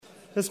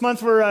This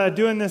month we're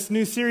doing this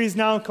new series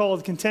now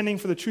called Contending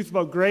for the Truth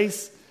About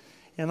Grace.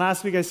 And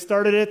last week I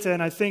started it,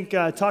 and I think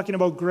talking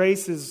about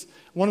grace is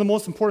one of the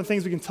most important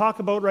things we can talk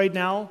about right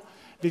now,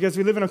 because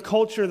we live in a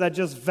culture that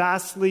just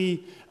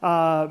vastly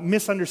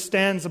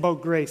misunderstands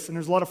about grace. And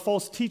there's a lot of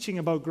false teaching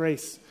about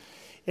grace.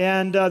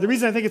 And the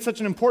reason I think it's such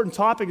an important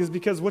topic is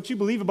because what you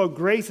believe about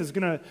grace is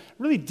going to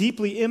really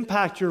deeply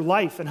impact your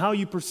life and how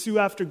you pursue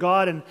after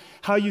God and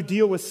how you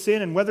deal with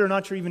sin and whether or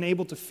not you're even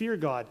able to fear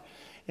God.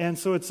 And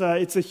so it's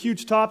a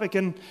huge topic.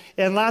 And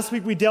last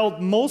week we dealt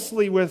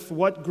mostly with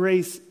what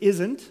grace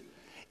isn't.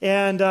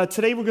 And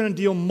today we're going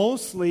to deal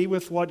mostly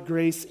with what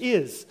grace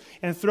is.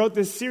 And throughout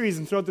this series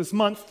and throughout this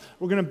month,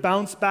 we're going to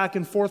bounce back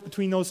and forth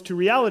between those two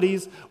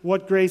realities,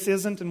 what grace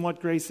isn't and what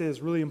grace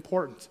is. Really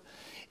important.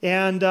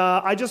 And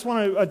I just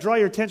want to draw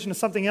your attention to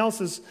something else.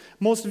 As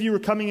most of you are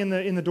coming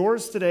in the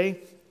doors today,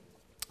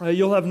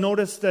 you'll have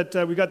noticed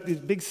that we got these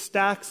big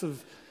stacks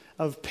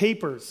of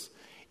papers.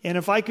 And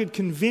if I could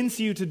convince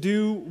you to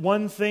do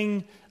one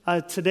thing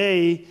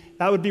today,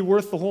 that would be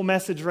worth the whole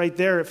message right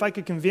there. If I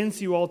could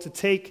convince you all to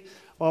take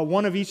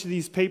one of each of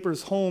these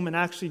papers home and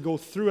actually go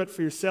through it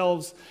for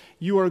yourselves,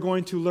 you are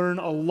going to learn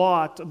a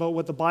lot about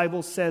what the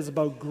Bible says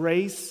about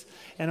grace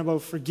and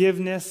about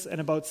forgiveness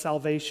and about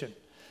salvation.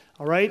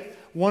 All right?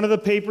 One of the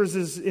papers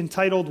is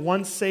entitled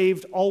Once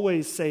Saved,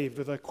 Always Saved,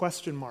 with a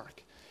question mark.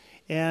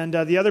 And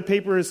the other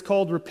paper is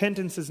called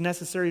Repentance is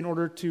Necessary in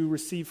Order to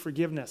Receive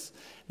Forgiveness.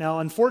 Now,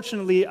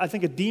 unfortunately, I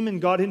think a demon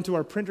got into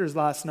our printers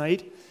last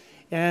night.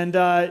 And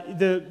a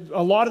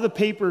lot of the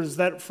papers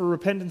that for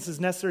repentance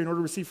is necessary in order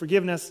to receive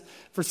forgiveness,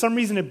 for some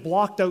reason it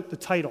blocked out the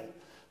title.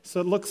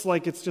 So it looks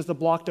like it's just a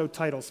blocked out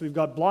title. So we've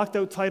got blocked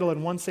out title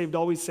and Once Saved,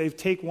 Always Saved.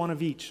 Take one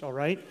of each, all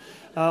right,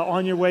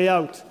 on your way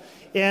out.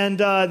 And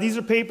these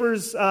are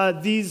papers,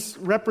 these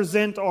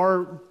represent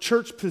our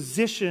church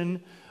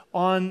position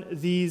on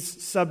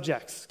these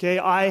subjects. Okay,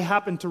 I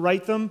happened to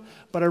write them,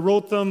 but I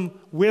wrote them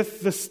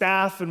with the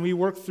staff, and we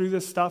worked through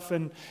this stuff,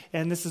 and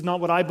this is not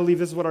what I believe,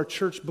 this is what our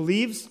church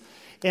believes.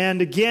 And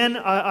again,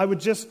 I would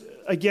just,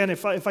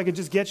 if I could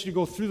just get you to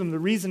go through them, the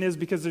reason is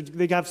because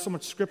they have so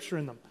much scripture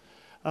in them.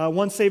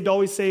 Once saved,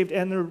 always saved,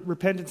 and the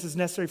repentance is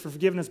necessary for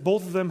forgiveness.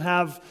 Both of them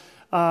have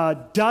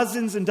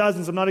dozens and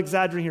dozens, I'm not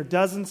exaggerating here,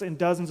 dozens and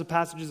dozens of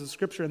passages of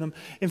scripture in them.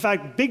 In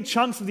fact, big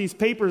chunks of these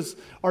papers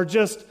are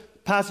just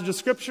passage of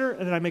scripture,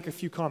 and then I make a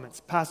few comments.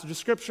 Passage of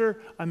scripture,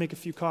 I make a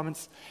few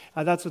comments.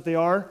 That's what they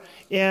are.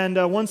 And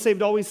Once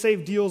Saved, Always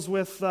Saved deals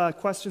with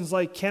questions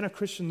like, can a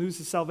Christian lose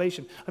his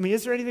salvation? I mean,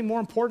 is there anything more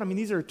important? I mean,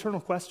 these are eternal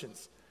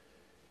questions.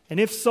 And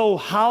if so,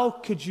 how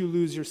could you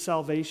lose your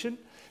salvation?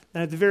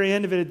 And at the very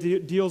end of it,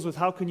 it deals with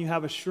how can you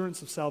have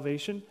assurance of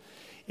salvation.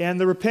 And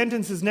the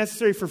repentance is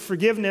necessary for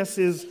forgiveness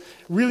is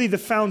really the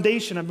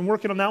foundation. I've been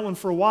working on that one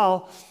for a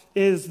while,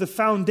 is the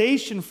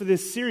foundation for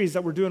this series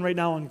that we're doing right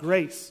now on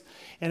grace.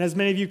 And as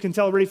many of you can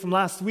tell already from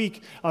last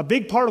week, a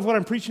big part of what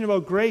I'm preaching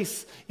about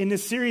grace in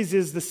this series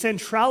is the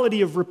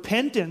centrality of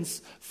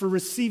repentance for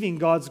receiving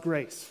God's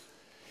grace.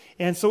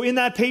 And so in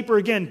that paper,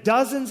 again,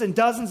 dozens and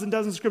dozens and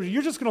dozens of scriptures.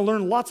 You're just going to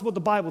learn lots about the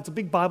Bible. It's a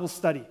big Bible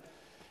study.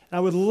 And I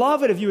would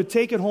love it if you would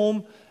take it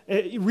home,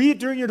 read it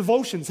during your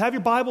devotions, have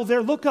your Bible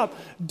there, look up.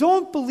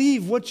 Don't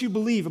believe what you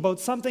believe about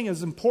something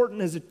as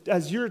important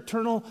as your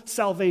eternal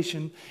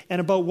salvation and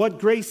about what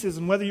grace is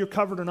and whether you're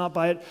covered or not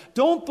by it.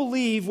 Don't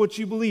believe what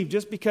you believe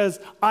just because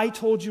I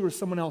told you or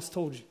someone else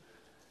told you.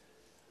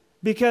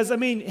 Because, I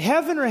mean,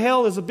 heaven or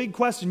hell is a big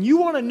question. You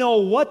want to know,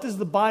 what does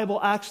the Bible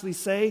actually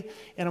say?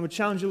 And I would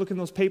challenge you to look in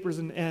those papers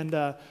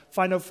and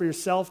find out for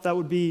yourself. That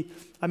would be,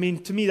 I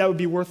mean, to me, that would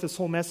be worth this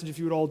whole message if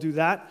you would all do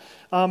that.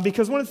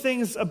 Because one of the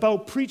things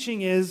about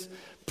preaching is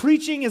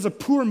a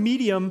poor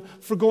medium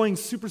for going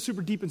super,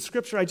 super deep in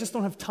Scripture. I just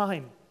don't have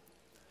time.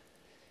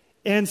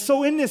 And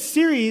so in this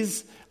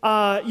series,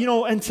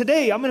 and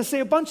today, I'm going to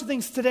say a bunch of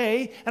things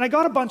today, and I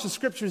got a bunch of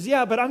scriptures,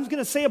 but I'm going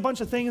to say a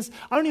bunch of things.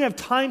 I don't even have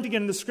time to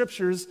get into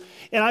scriptures,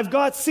 and I've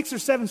got 6 or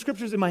 7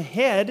 scriptures in my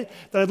head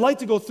that I'd like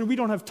to go through. We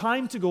don't have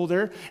time to go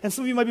there, and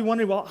some of you might be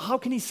wondering, well, how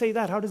can he say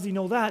that? How does he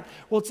know that?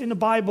 Well, it's in the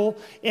Bible,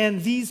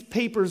 and these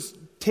papers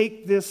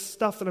take this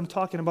stuff that I'm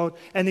talking about,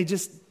 and they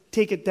just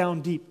take it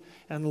down deep,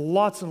 and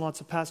lots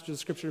of passages of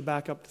scripture to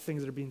back up the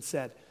things that are being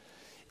said.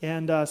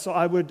 And so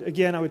I would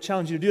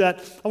challenge you to do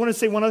that. I want to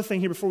say one other thing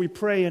here before we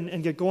pray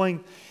and get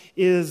going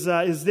is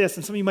this.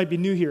 And some of you might be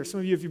new here. Some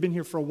of you, if you've been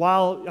here for a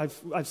while,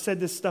 I've said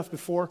this stuff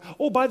before.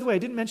 Oh, by the way, I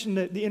didn't mention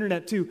the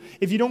internet too.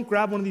 If you don't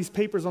grab one of these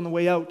papers on the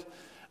way out,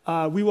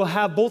 we will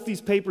have both these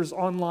papers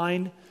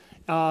online.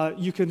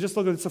 You can just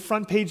look at it's the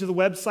front page of the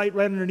website,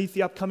 right underneath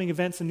the upcoming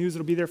events and news.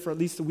 It'll be there for at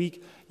least a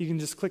week. You can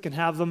just click and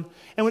have them.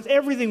 And with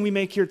everything we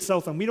make here at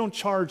Southland, we don't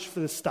charge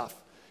for this stuff.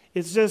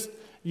 It's just,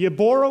 you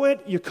borrow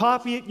it, you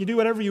copy it, you do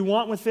whatever you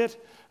want with it,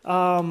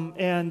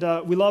 and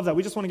we love that.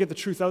 We just want to get the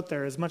truth out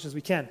there as much as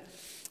we can.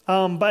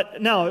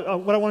 But now,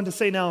 what I wanted to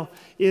say now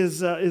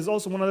is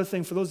also one other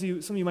thing. For those of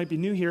you, some of you might be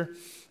new here,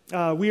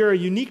 we are a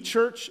unique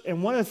church,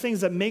 and one of the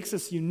things that makes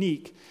us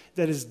unique,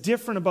 that is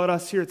different about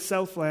us here at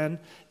Southland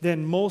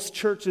than most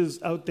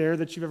churches out there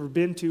that you've ever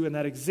been to and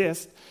that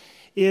exist,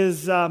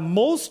 is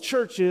most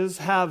churches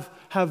have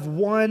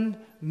one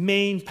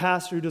main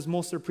pastor who does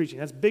most of their preaching.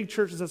 That's big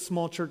churches, that's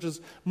small churches.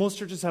 Most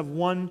churches have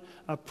one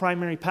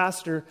primary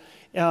pastor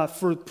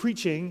for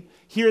preaching.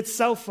 Here at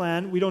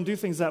Southland, we don't do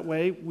things that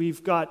way.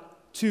 We've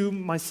got two,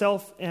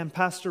 myself and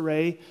Pastor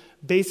Ray,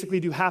 basically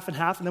do half and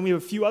half, and then we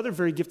have a few other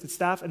very gifted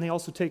staff, and they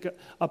also take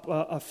up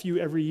a few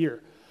every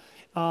year.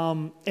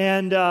 And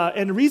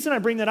the reason I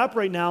bring that up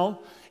right now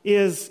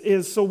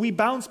is so we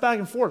bounce back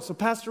and forth. So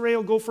Pastor Ray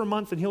will go for a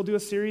month and he'll do a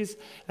series,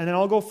 and then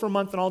I'll go for a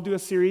month and I'll do a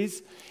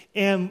series.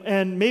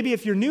 And maybe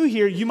if you're new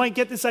here, you might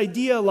get this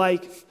idea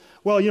like,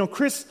 well,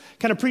 Chris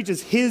kind of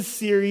preaches his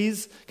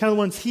series, kind of the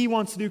ones he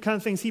wants to do, kind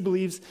of things he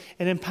believes,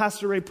 and then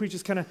Pastor Ray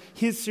preaches kind of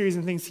his series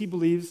and things he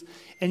believes.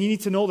 And you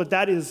need to know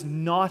that is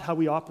not how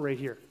we operate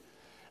here.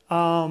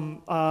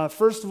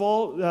 First of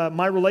all,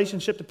 my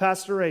relationship to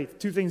Pastor Ray,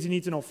 two things you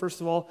need to know.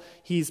 First of all,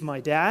 he's my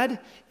dad,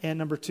 and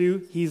number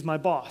two, he's my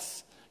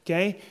boss.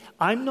 Okay?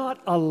 I'm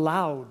not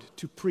allowed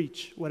to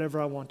preach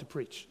whatever I want to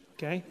preach.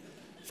 Okay?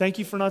 Thank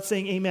you for not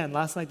saying amen.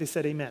 Last night they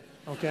said amen.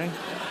 Okay?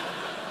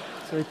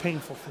 It's very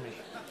painful for me.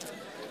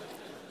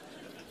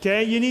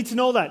 Okay? You need to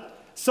know that.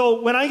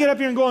 So when I get up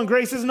here and go on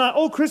grace, it's not,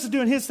 Chris is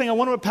doing his thing. I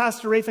wonder what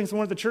Pastor Ray thinks. I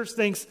wonder what the church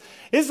thinks.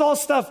 This is all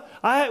stuff,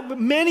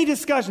 many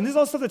discussions. This is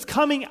all stuff that's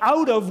coming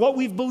out of what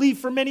we've believed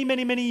for many,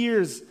 many, many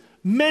years.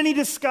 Many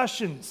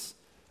discussions.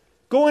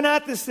 Going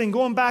at this thing,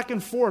 going back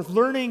and forth,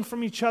 learning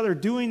from each other,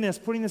 doing this,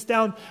 putting this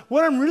down.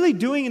 What I'm really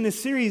doing in this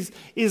series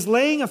is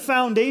laying a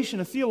foundation,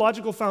 a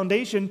theological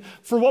foundation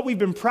for what we've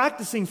been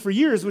practicing for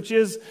years, which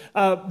is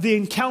the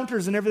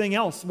encounters and everything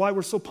else, why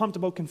we're so pumped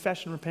about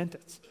confession and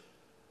repentance.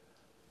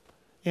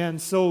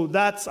 And so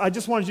I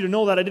just wanted you to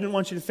know that. I didn't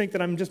want you to think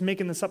that I'm just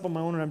making this up on my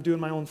own and I'm doing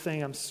my own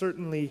thing. I'm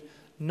certainly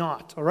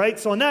not. All right?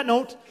 So on that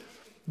note,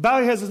 bow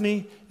your heads with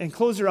me and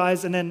close your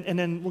eyes, and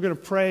then we're going to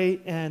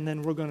pray, and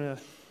then we're going to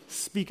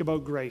speak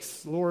about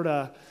grace.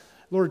 Lord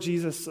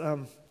Jesus,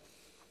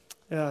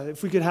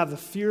 if we could have the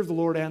fear of the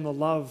Lord and the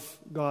love,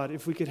 God,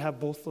 if we could have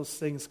both those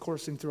things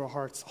coursing through our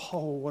hearts,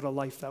 what a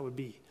life that would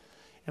be,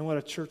 and what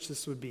a church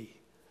this would be.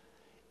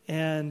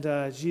 And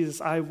Jesus,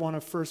 I want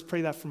to first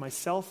pray that for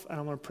myself, and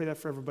I want to pray that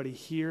for everybody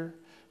here.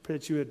 Pray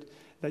that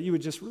you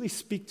would just really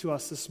speak to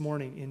us this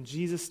morning. In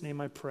Jesus' name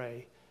I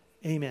pray.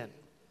 Amen.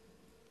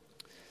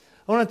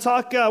 I want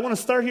to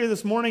start here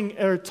this morning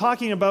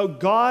talking about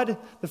God,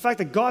 the fact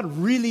that God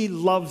really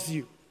loves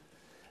you.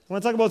 I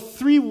want to talk about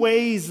 3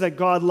 ways that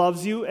God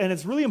loves you, and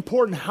it's really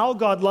important how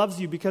God loves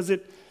you because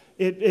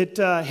it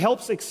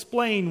helps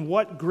explain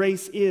what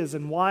grace is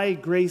and why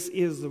grace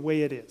is the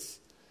way it is.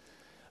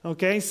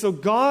 Okay, so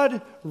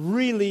God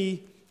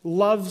really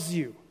loves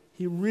you.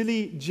 He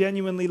really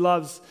genuinely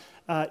loves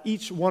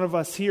each one of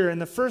us here.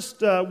 And the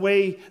first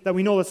way that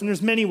we know this, and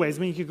there's many ways.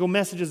 I mean, you could go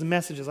messages and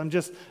messages. I'm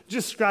just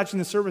scratching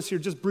the surface here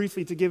just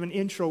briefly to give an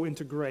intro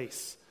into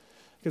grace.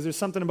 Because there's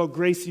something about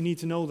grace you need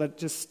to know that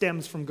just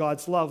stems from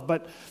God's love.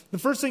 But the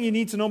first thing you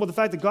need to know about the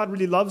fact that God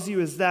really loves you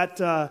is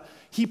that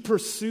He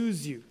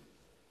pursues you.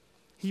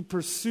 He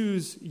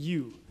pursues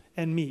you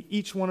and me,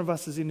 each one of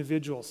us as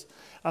individuals.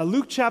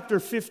 Luke chapter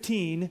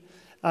 15,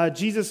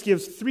 Jesus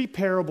gives 3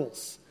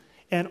 parables.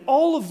 And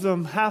all of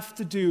them have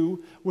to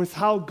do with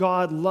how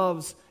God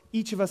loves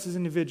each of us as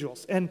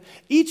individuals. And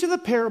each of the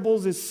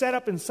parables is set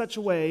up in such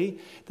a way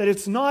that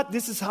it's not,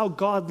 this is how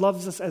God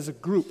loves us as a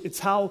group. It's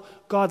how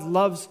God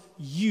loves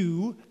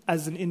you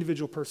as an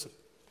individual person.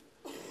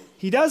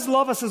 He does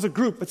love us as a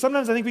group, but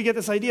sometimes I think we get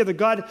this idea that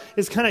God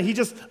is he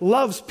just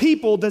loves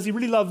people. Does He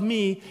really love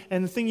me?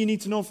 And the thing you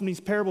need to know from these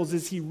parables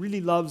is He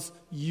really loves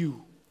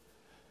you.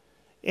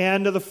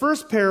 And the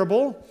first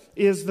parable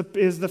is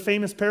the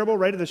famous parable,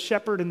 right, of the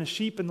shepherd and the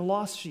sheep and the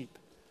lost sheep.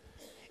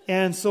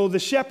 And so the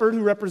shepherd,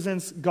 who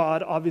represents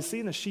God, obviously,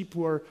 and the sheep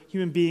who are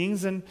human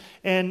beings, and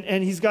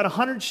he's got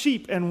 100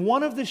 sheep, and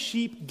one of the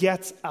sheep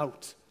gets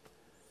out.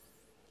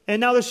 And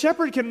now the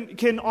shepherd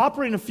can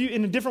operate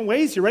in different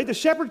ways here, right? The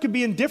shepherd could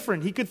be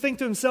indifferent. He could think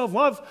to himself,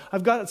 well,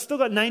 I've still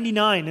got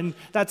 99, and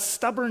that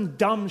stubborn,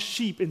 dumb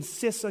sheep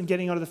insists on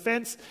getting out of the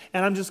fence,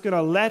 and I'm just going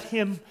to let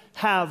him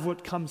have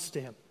what comes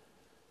to him.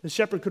 The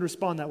shepherd could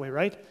respond that way,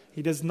 right?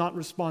 He does not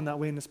respond that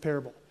way in this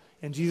parable.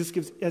 And Jesus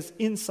gives us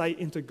insight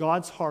into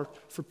God's heart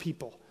for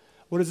people.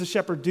 What does the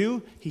shepherd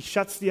do? He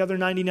shuts the other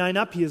 99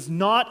 up. He is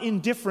not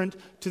indifferent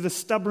to the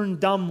stubborn,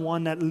 dumb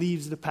one that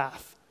leaves the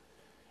path.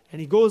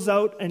 And he goes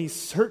out and he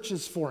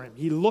searches for him.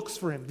 He looks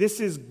for him. This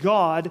is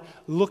God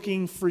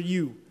looking for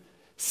you,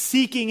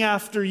 seeking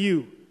after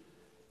you.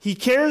 He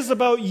cares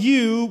about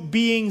you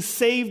being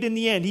saved in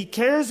the end. He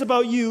cares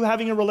about you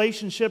having a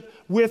relationship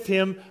with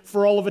Him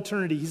for all of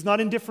eternity. He's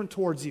not indifferent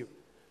towards you.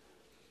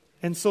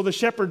 And so the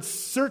shepherd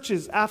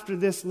searches after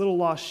this little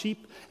lost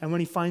sheep, and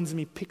when he finds him,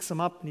 he picks him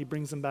up and he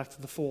brings him back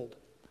to the fold.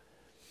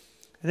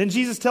 And then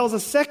Jesus tells a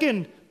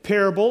second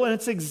parable, and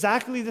it's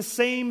exactly the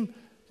same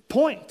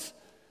point.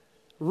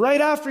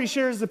 Right after he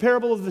shares the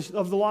parable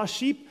of the lost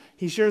sheep,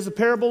 he shares the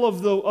parable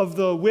of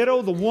the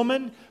widow, the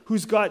woman,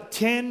 who's got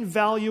 10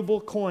 valuable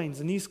coins.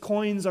 And these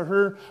coins are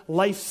her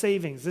life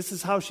savings. This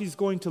is how she's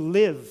going to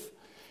live.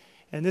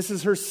 And this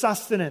is her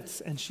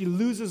sustenance, and she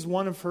loses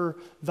one of her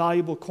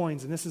valuable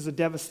coins, and this is a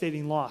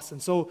devastating loss. And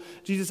so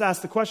Jesus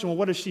asked the question, well,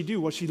 what does she do?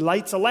 Well, she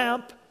lights a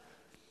lamp,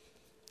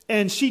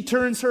 and she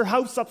turns her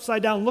house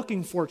upside down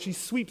looking for it. She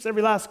sweeps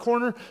every last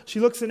corner.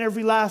 She looks in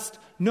every last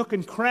nook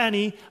and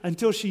cranny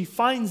until she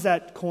finds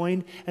that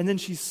coin, and then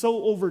she's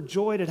so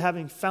overjoyed at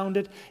having found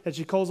it that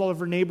she calls all of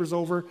her neighbors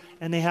over,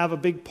 and they have a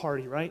big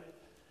party, right?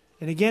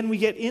 And again, we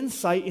get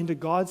insight into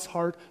God's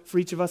heart for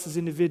each of us as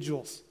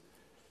individuals.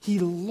 He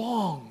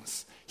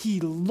longs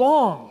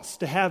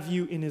to have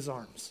you in his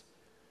arms.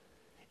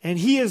 And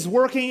he is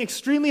working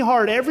extremely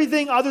hard,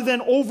 everything other than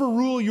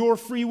overrule your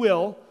free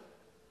will.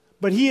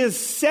 But he is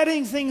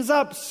setting things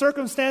up,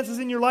 circumstances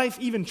in your life,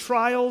 even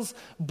trials,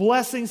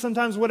 blessings,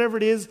 sometimes whatever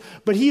it is.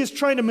 But he is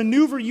trying to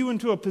maneuver you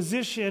into a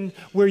position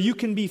where you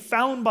can be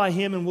found by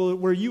him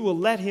and where you will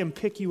let him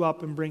pick you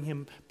up and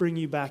bring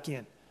you back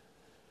in.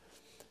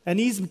 And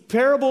these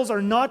parables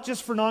are not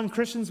just for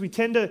non-Christians.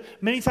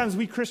 Many times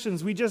we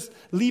Christians, we just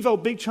leave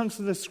out big chunks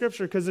of the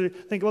scripture because they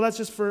think, well, that's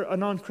just for a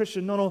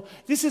non-Christian. No.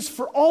 This is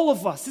for all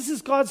of us. This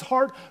is God's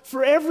heart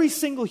for every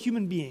single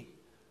human being.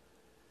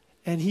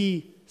 And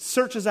he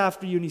searches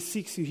after you and he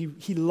seeks you.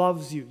 He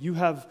loves you. You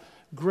have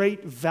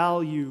great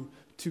value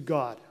to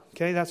God.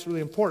 Okay, that's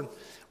really important.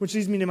 Which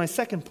leads me to my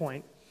second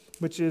point,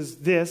 which is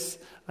this.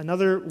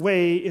 Another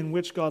way in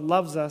which God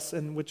loves us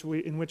and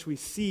in which we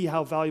see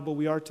how valuable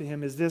we are to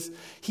him is this.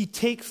 He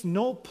takes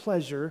no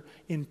pleasure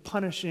in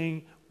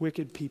punishing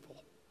wicked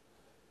people.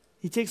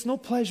 He takes no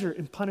pleasure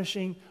in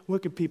punishing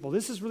wicked people.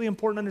 This is really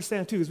important to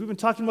understand too, because we've been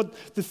talking about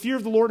the fear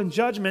of the Lord and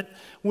judgment,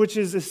 which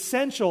is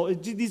essential.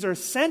 These are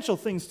essential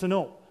things to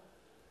know.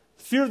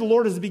 Fear of the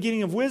Lord is the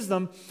beginning of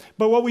wisdom.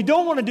 But what we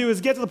don't want to do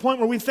is get to the point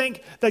where we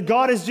think that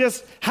God is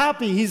just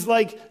happy. He's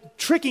like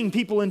tricking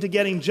people into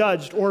getting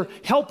judged or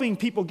helping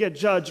people get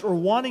judged or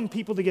wanting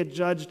people to get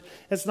judged.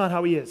 That's not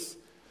how he is.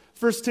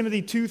 1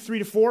 Timothy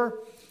 2:3-4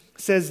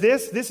 says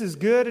this is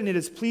good and it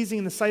is pleasing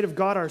in the sight of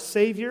God our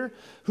Savior,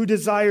 who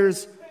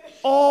desires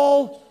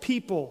all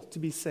people to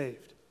be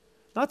saved.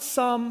 Not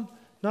some,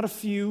 not a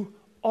few,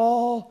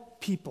 all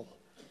people.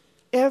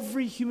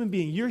 Every human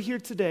being, you're here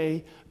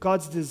today,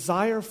 God's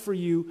desire for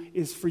you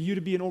is for you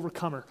to be an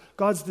overcomer.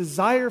 God's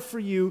desire for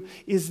you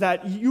is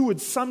that you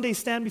would someday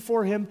stand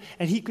before him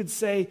and he could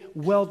say,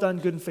 well done,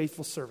 good and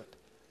faithful servant.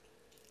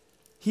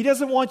 He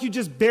doesn't want you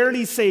just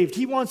barely saved.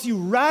 He wants you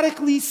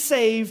radically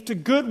saved to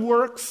good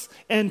works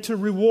and to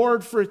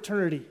reward for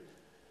eternity.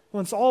 He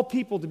wants all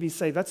people to be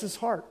saved. That's his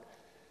heart.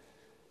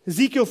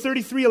 Ezekiel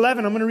 33:11,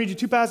 I'm going to read you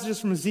two passages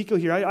from Ezekiel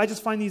here. I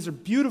just find these are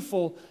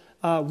beautiful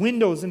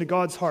windows into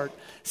God's heart.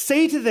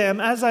 Say to them,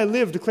 as I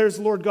live, declares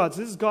the Lord God.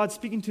 So this is God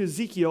speaking to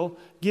Ezekiel,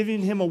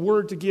 giving him a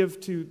word to give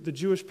to the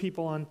Jewish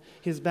people on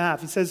his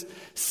behalf. He says,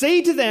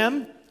 say to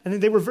them, and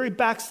they were very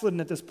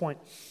backslidden at this point.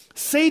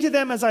 Say to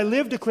them, as I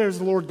live, declares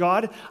the Lord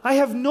God, I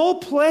have no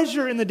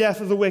pleasure in the death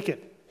of the wicked.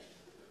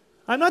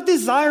 I'm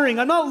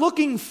not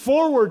looking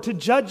forward to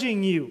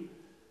judging you.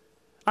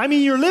 I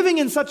mean, you're living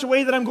in such a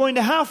way that I'm going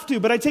to have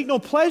to, but I take no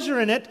pleasure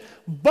in it,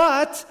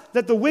 but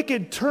that the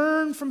wicked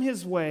turn from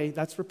his way.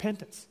 That's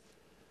repentance.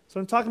 So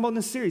I'm talking about in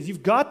this series.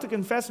 You've got to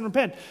confess and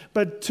repent,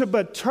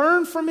 but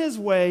turn from his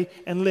way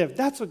and live.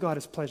 That's what God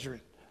has pleasure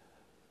in.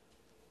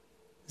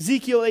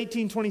 Ezekiel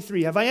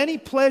 18:23. Have I any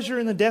pleasure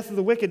in the death of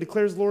the wicked,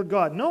 declares the Lord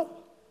God? No.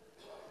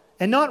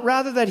 And not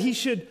rather that he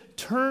should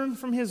turn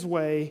from his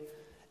way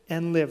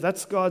and live.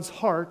 That's God's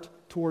heart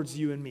towards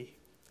you and me.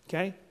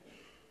 Okay?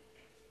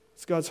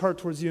 It's God's heart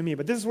towards you and me.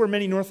 But this is where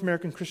many North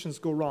American Christians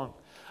go wrong.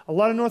 A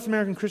lot of North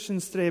American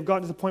Christians today have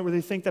gotten to the point where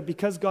they think that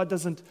because God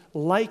doesn't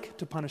like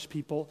to punish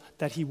people,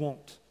 that he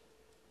won't.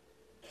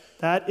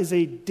 That is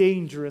a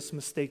dangerous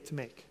mistake to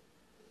make.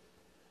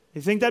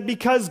 They think that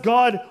because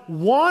God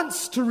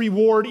wants to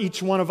reward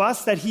each one of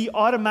us, that he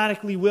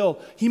automatically will.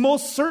 He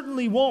most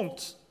certainly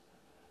won't.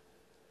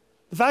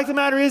 The fact of the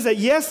matter is that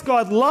yes,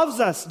 God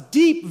loves us,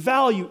 deep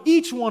value,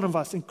 each one of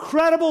us,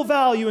 incredible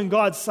value in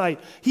God's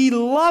sight. He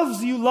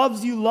loves you,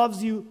 loves you,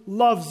 loves you,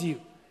 loves you.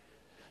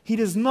 He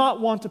does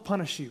not want to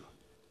punish you.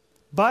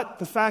 But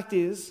the fact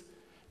is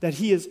that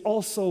he is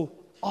also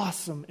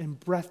awesome and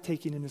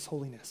breathtaking in his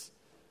holiness.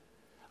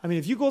 I mean,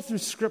 if you go through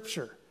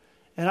Scripture,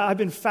 and I've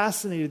been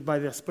fascinated by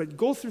this, but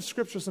go through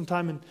Scripture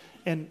sometime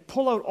and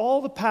pull out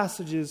all the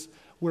passages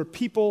where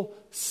people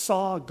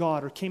saw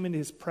God or came into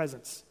his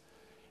presence.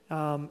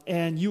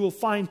 And you will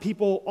find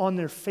people on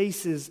their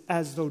faces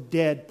as though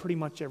dead pretty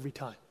much every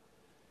time.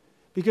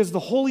 Because the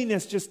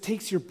holiness just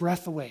takes your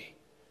breath away.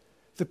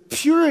 The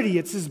purity,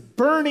 it's this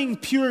burning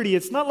purity.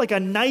 It's not like a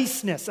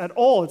niceness at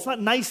all. It's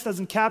not nice,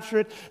 doesn't capture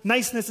it.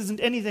 Niceness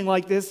isn't anything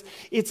like this.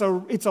 It's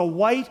a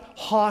white,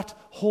 hot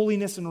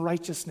holiness and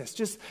righteousness.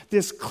 Just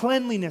this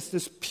cleanliness,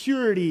 this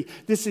purity,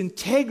 this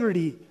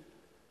integrity,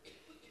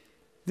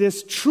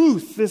 this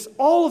truth,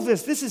 all of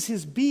this is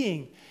his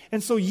being.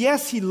 And so,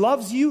 yes, he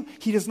loves you.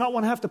 He does not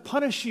want to have to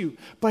punish you.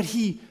 But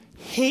he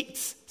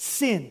hates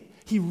sin.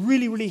 He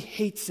really, really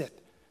hates it.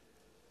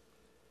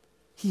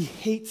 He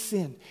hates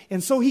sin.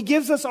 And so he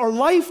gives us our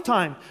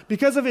lifetime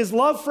because of his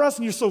love for us,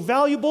 and you're so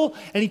valuable,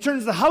 and he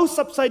turns the house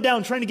upside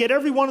down trying to get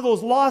every one of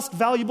those lost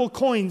valuable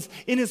coins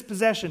in his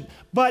possession.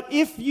 But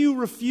if you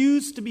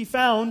refuse to be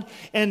found,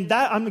 and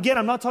that,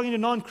 I'm not talking to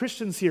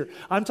non-Christians here.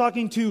 I'm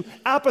talking to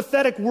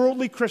apathetic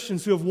worldly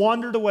Christians who have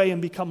wandered away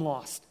and become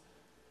lost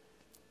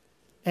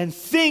and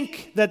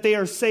think that they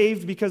are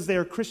saved because they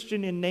are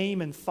Christian in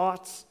name and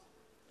thoughts.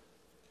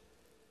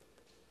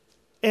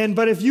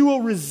 But if you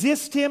will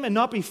resist him and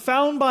not be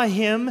found by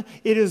him,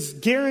 it is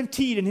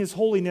guaranteed in his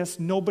holiness,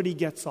 nobody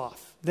gets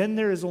off. Then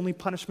there is only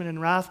punishment and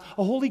wrath.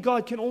 A holy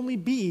God can only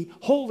be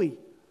holy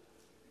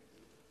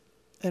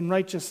and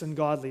righteous and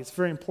godly. It's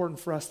very important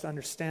for us to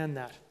understand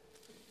that.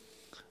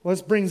 Well,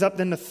 this brings up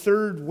then the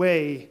third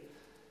way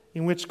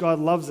in which God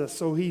loves us.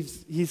 So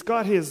he's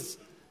got he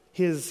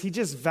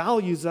just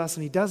values us,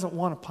 and he doesn't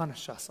want to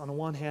punish us on the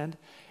one hand.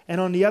 And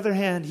on the other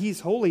hand, he's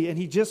holy, and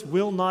he just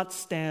will not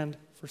stand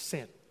for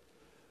sin.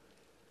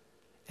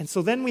 And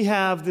so then we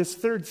have this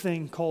third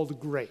thing called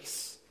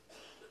grace,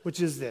 which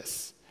is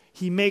this.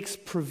 He makes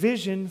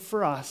provision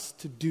for us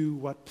to do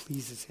what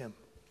pleases him.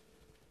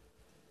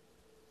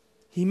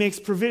 He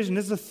makes provision.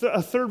 This is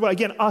a third way.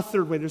 Again, a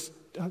third way. There's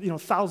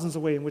thousands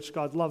of ways in which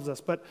God loves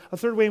us. But a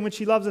third way in which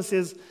he loves us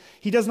is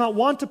he does not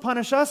want to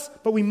punish us,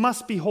 but we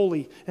must be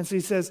holy. And so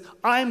he says,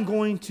 I'm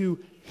going to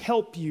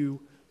help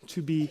you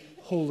to be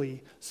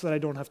holy so that I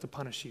don't have to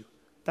punish you.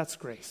 That's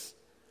grace.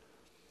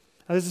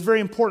 Now, this is very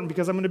important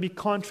because I'm going to be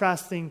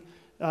contrasting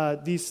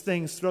these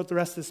things throughout the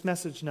rest of this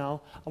message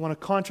now. I want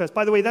to contrast.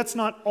 By the way, that's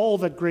not all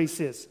that grace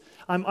is.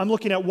 I'm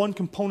looking at one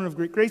component of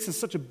grace. Grace is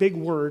such a big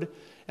word,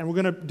 and we're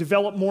going to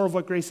develop more of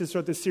what grace is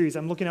throughout this series.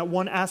 I'm looking at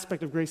one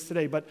aspect of grace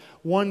today, but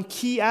one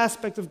key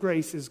aspect of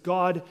grace is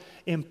God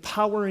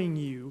empowering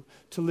you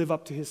to live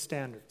up to his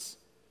standards.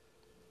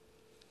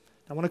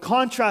 I want to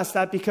contrast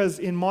that because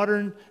in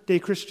modern day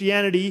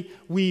Christianity,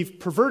 we've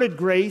perverted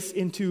grace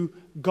into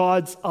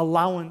God's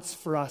allowance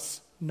for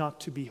us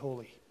not to be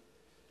holy.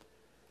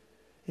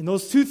 And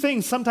those two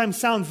things sometimes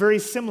sound very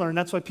similar, and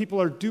that's why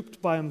people are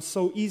duped by them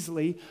so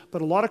easily.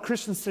 But a lot of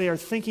Christians today are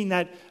thinking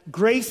that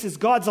grace is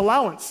God's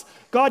allowance.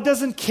 God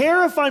doesn't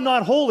care if I'm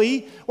not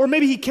holy, or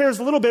maybe he cares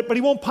a little bit, but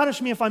he won't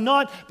punish me if I'm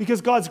not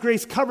because God's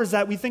grace covers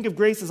that. We think of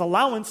grace as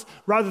allowance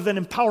rather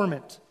than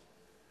empowerment.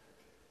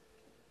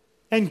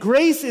 And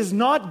grace is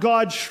not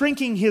God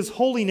shrinking his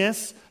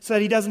holiness so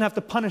that he doesn't have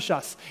to punish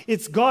us.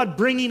 It's God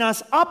bringing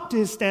us up to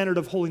his standard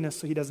of holiness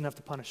so he doesn't have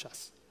to punish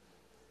us.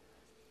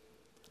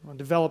 I'll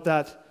develop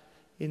that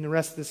in the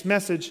rest of this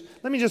message.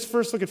 Let me just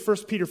first look at 1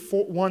 Peter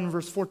 1,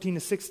 verse 14 to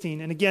 16.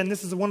 And again,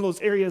 this is one of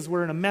those areas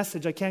where in a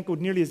message I can't go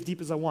nearly as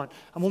deep as I want.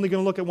 I'm only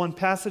going to look at one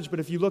passage,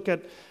 but if you look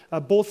at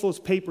both those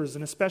papers,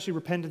 and especially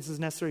repentance is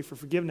necessary for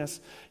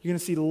forgiveness, you're going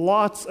to see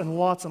lots and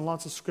lots and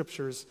lots of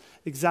scriptures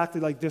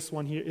exactly like this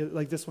one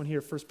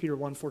here, 1 Peter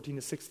 1, 14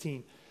 to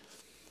 16.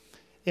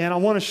 And I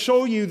want to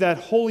show you that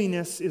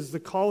holiness is the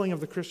calling of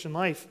the Christian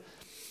life.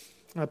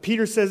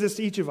 Peter says this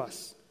to each of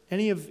us.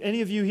 Any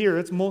of you here,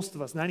 it's most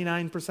of us,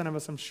 99% of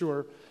us, I'm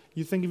sure,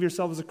 you think of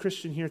yourself as a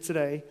Christian here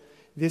today.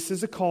 This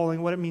is a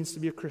calling, what it means to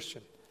be a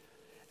Christian.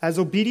 As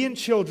obedient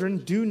children,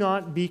 do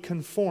not be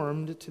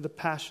conformed to the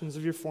passions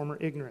of your former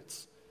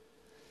ignorance.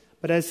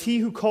 But as he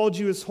who called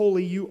you is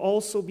holy, you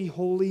also be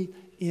holy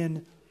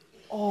in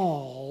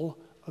all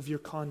of your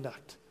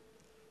conduct.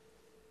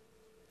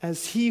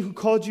 As he who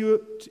called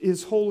you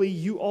is holy,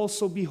 you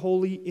also be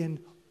holy in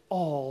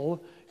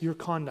all your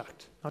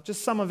conduct. Not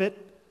just some of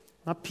it,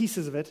 not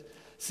pieces of it,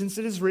 since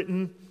it is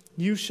written,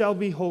 you shall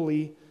be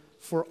holy,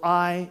 for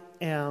I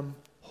am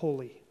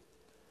holy.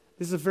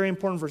 This is a very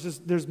important verse.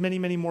 There's many,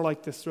 many more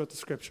like this throughout the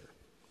scripture.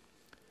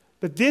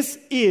 But this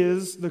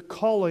is the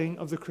calling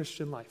of the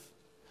Christian life.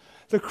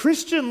 The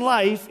Christian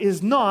life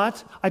is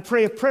not, I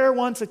pray a prayer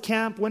once at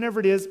camp, whenever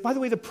it is. By the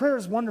way, the prayer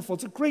is wonderful.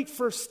 It's a great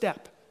first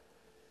step.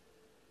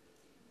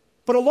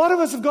 But a lot of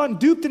us have gotten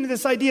duped into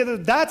this idea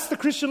that that's the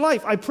Christian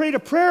life. I prayed a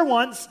prayer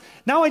once,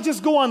 now I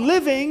just go on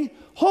living.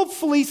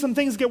 Hopefully some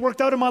things get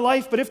worked out in my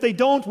life, but if they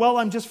don't, well,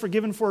 I'm just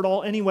forgiven for it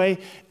all anyway.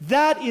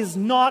 That is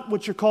not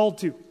what you're called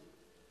to.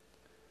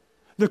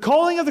 The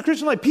calling of the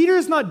Christian life, Peter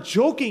is not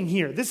joking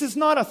here. This is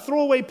not a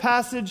throwaway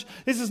passage.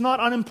 This is not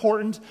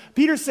unimportant.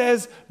 Peter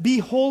says, be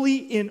holy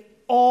in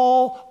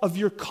all of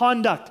your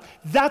conduct.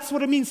 That's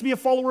what it means to be a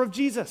follower of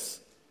Jesus.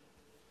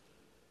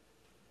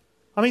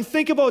 I mean,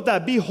 think about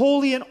that. Be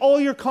holy in all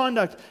your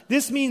conduct.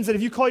 This means that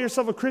if you call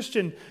yourself a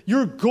Christian,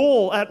 your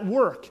goal at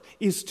work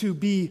is to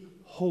be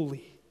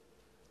holy.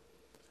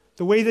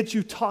 The way that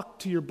you talk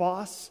to your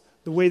boss,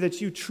 the way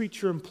that you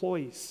treat your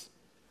employees,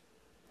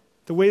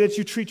 the way that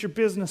you treat your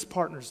business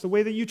partners, the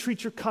way that you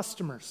treat your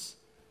customers.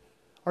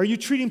 Are you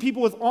treating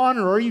people with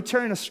honor, or are you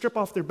tearing a strip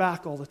off their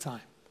back all the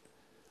time?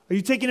 Are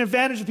you taking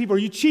advantage of people? Are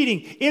you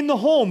cheating? In the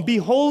home, be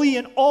holy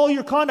in all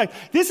your conduct.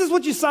 This is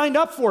what you signed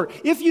up for.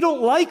 If you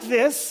don't like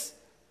this,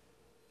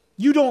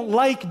 you don't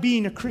like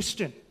being a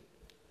Christian.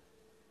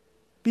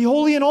 Be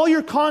holy in all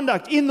your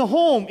conduct, in the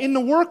home, in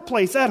the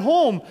workplace, at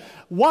home.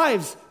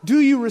 Wives, do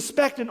you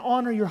respect and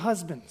honor your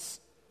husbands?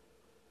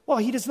 Well,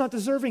 he is not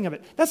deserving of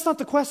it. That's not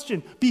the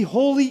question. Be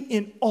holy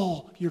in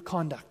all your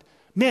conduct.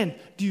 Men,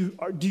 do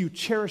you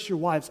cherish your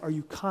wives? Are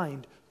you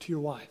kind to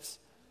your wives?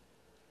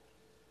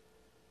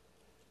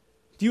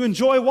 Do you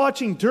enjoy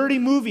watching dirty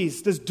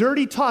movies? Does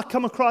dirty talk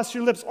come across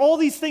your lips? All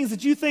these things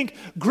that you think,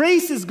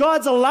 grace is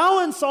God's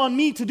allowance on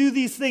me to do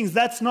these things.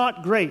 That's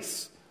not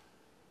grace.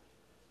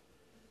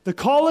 The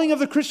calling of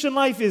the Christian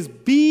life is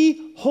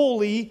be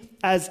holy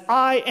as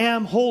I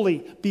am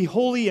holy. Be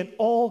holy in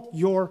all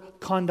your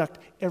conduct,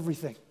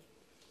 everything.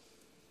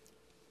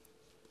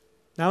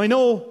 Now I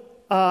know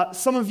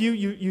some of you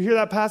hear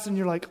that passage and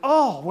you're like,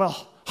 oh,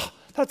 well,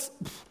 that's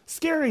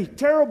scary,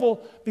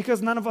 terrible,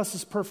 because none of us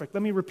is perfect.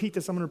 Let me repeat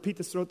this. I'm going to repeat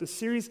this throughout this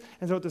series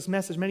and throughout this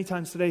message many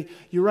times today.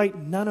 You're right,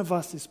 none of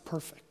us is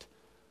perfect.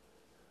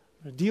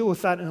 I'm going to deal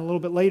with that in a little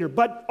bit later.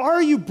 But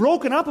are you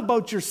broken up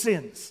about your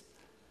sins?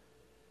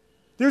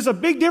 There's a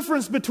big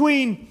difference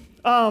between,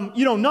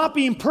 not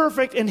being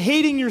perfect and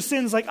hating your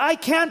sins. Like, I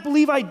can't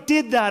believe I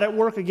did that at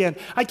work again.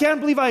 I can't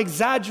believe I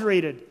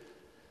exaggerated.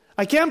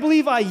 I can't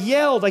believe I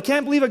yelled. I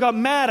can't believe I got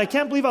mad. I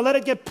can't believe I let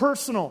it get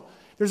personal.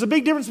 There's a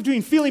big difference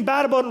between feeling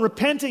bad about it and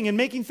repenting and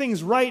making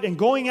things right and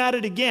going at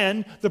it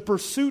again, the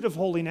pursuit of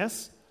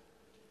holiness,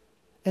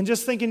 and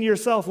just thinking to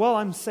yourself, well,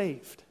 I'm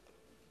saved.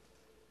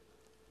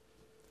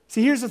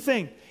 See, here's the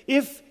thing.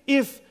 If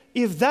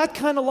that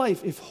kind of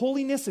life, if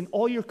holiness in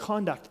all your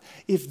conduct,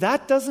 if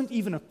that doesn't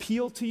even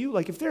appeal to you,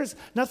 like if there's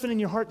nothing in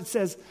your heart that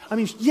says,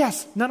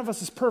 yes, none of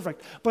us is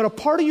perfect, but a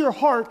part of your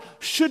heart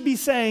should be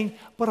saying,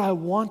 but I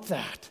want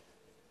that.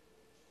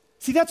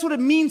 See, that's what it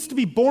means to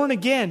be born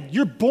again.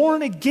 You're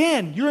born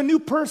again. You're a new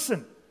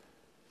person.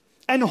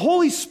 And the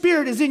Holy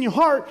Spirit is in your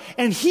heart,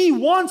 and He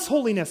wants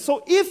holiness.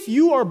 So if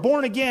you are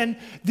born again,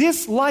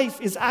 this life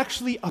is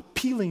actually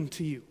appealing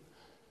to you.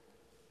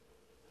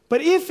 But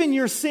if in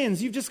your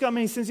sins, you've just got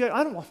many sins,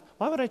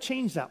 why would I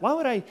change that? Why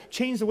would I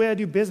change the way I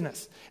do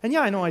business? And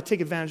yeah, I know I take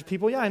advantage of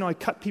people. Yeah, I know I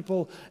cut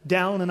people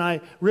down and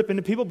I rip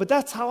into people, but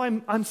that's how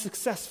I'm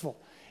successful.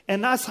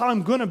 And that's how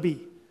I'm going to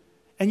be.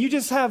 And you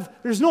just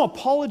there's no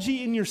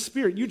apology in your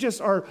spirit. You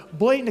just are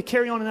blatant to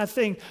carry on in that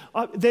thing.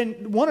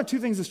 Then one or two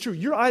things is true.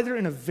 You're either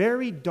in a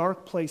very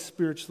dark place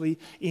spiritually,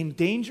 in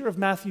danger of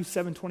Matthew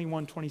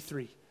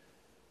 7:21-23,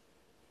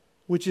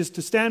 which is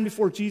to stand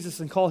before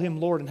Jesus and call Him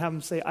Lord and have Him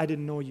say, I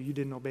didn't know you, you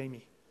didn't obey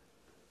me.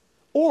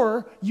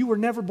 Or you were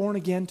never born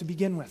again to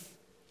begin with.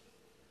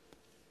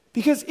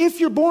 Because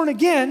if you're born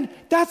again,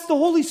 that's the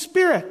Holy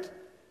Spirit.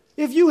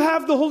 If you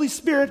have the Holy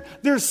Spirit,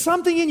 there's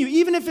something in you,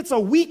 even if it's a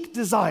weak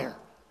desire.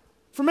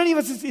 For many of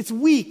us, it's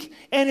weak,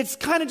 and it's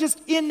kind of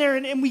just in there,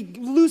 and we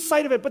lose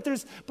sight of it.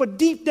 But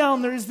deep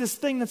down, there is this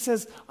thing that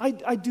says,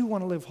 I do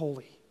want to live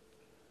holy.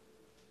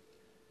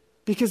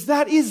 Because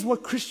that is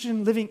what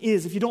Christian living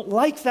is. If you don't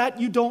like that,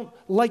 you don't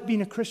like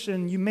being a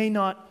Christian. You may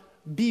not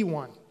be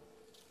one.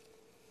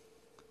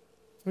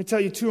 Let me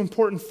tell you two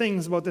important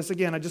things about this.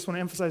 Again, I just want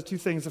to emphasize two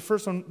things. The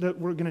first one that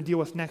we're going to deal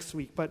with next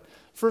week. But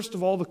first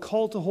of all, the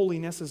call to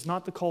holiness is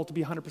not the call to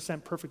be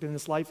 100% perfect in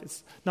this life.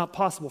 It's not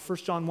possible. 1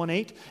 John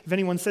 1:8, if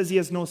anyone says he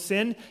has no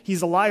sin,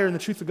 he's a liar and the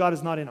truth of God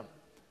is not in him.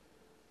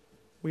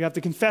 We have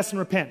to confess and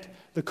repent.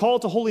 The call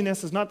to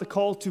holiness is not the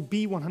call to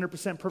be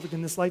 100% perfect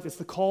in this life. It's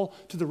the call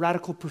to the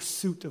radical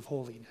pursuit of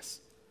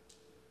holiness.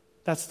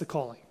 That's the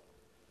calling.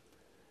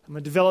 I'm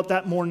going to develop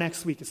that more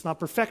next week. It's not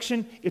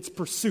perfection, it's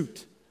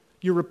pursuit.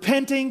 You're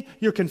repenting,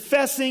 you're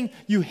confessing,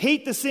 you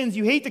hate the sins,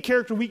 you hate the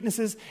character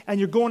weaknesses, and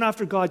you're going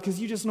after God because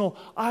you just know,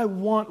 I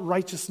want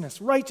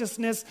righteousness.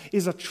 Righteousness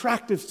is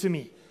attractive to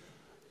me.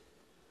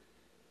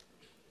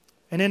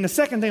 And then the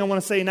second thing I want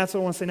to say, and that's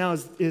what I want to say now,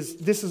 is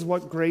this is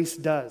what grace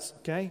does,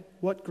 okay?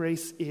 What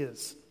grace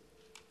is.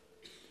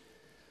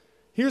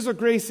 Here's what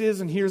grace is,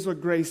 and here's what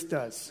grace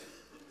does.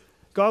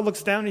 God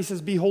looks down and He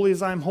says, be holy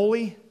as I am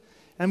holy.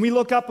 And we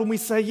look up and we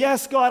say,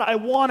 yes, God, I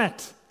want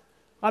it.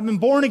 I've been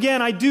born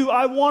again.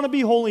 I want to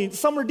be holy.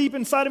 Somewhere deep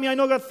inside of me, I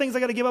know I've got things I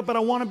got to give up, but I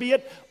want to be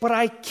it, but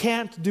I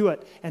can't do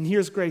it. And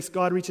here's grace.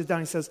 God reaches down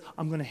and He says,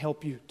 I'm going to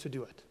help you to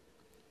do it.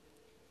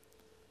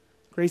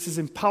 Grace is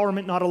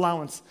empowerment, not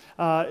allowance.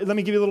 Let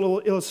me give you a little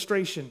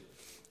illustration.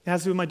 It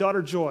has to do with my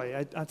daughter,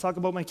 Joy. I talk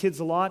about my kids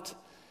a lot.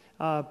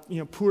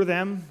 Poor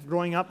them,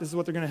 growing up, this is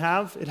what they're going to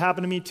have. It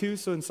happened to me too,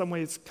 so in some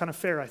way it's kind of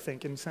fair, I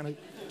think, in kind of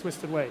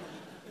twisted way.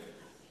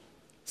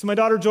 So my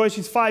daughter Joy,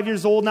 she's 5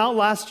 years old now.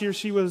 Last year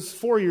she was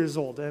 4 years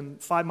old,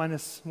 and 5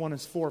 minus 1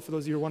 is 4, for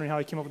those of you who are wondering how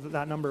I came up with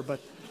that number,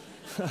 but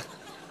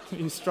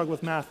you struggle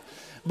with math.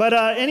 But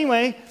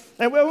anyway,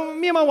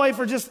 me and my wife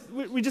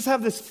we just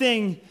have this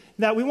thing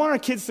that we want our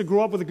kids to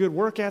grow up with a good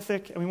work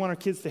ethic, and we want our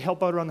kids to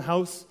help out around the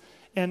house,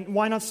 and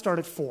why not start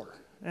at 4?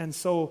 And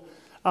so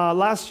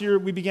last year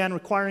we began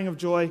requiring of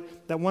Joy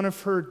that one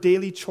of her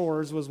daily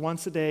chores was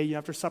once a day,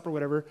 after supper,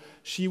 whatever,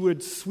 she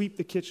would sweep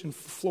the kitchen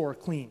floor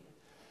clean.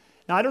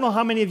 Now, I don't know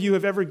how many of you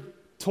have ever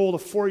told a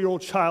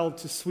 4-year-old child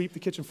to sweep the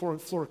kitchen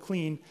floor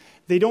clean.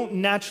 They don't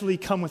naturally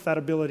come with that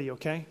ability,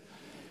 okay?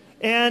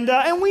 And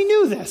we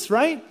knew this,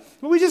 right?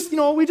 But we just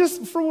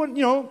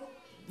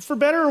for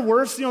better or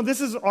worse,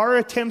 this is our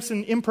attempts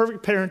in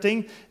imperfect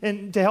parenting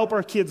and to help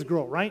our kids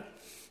grow, right?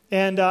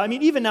 And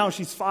even now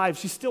she's 5,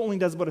 she still only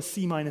does about a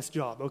C-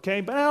 job,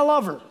 okay? But I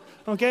love her,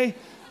 okay?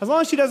 As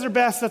long as she does her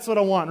best, that's what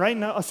I want, right?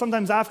 Now,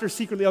 sometimes after,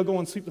 secretly, I'll go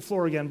and sweep the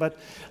floor again. But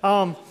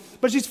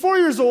she's 4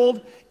 years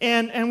old,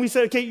 and we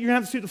said, okay, you're going to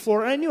have to sweep the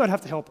floor. And I knew I'd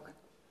have to help her.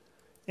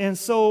 And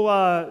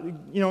so,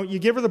 you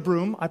give her the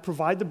broom. I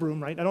provide the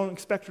broom, right? I don't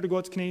expect her to go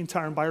out to Canadian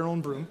Tire and buy her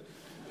own broom.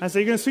 I say,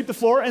 you're going to sweep the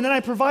floor, and then I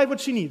provide what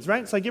she needs,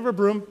 right? So I give her a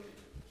broom,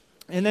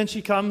 and then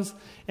she comes,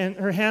 and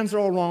her hands are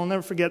all wrong. I'll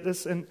never forget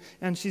this. And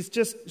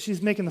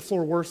she's making the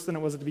floor worse than it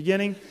was at the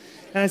beginning.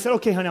 And I said,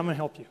 okay, honey, I'm going to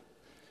help you.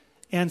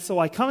 And so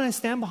I come and I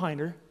stand behind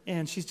her,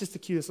 and she's just the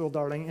cutest little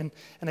darling.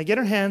 And I get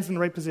her hands in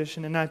the right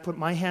position, and I put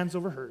my hands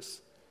over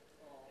hers.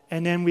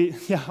 And then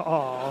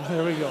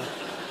there we go.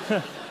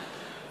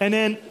 And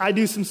then I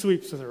do some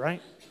sweeps with her,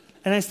 right?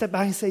 And I step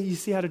back and say, you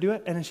see how to do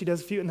it? And then she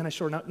does a few, and then I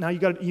show her, now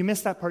you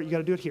missed that part, you got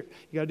to do it here.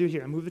 You got to do it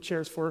here. I move the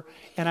chairs for her,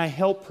 and I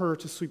help her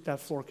to sweep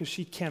that floor because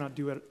she cannot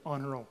do it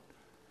on her own.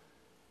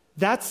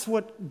 That's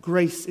what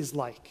grace is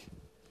like.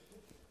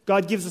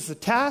 God gives us a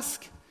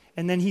task,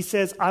 and then he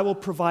says, I will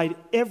provide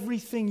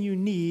everything you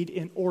need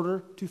in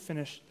order to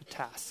finish the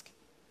task.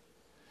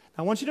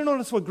 Now, I want you to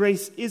notice what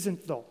grace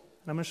isn't, though.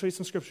 And I'm going to show you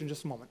some scripture in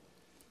just a moment.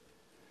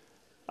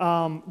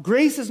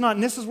 Grace is not,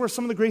 and this is where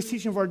some of the grace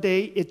teaching of our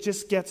day, it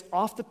just gets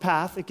off the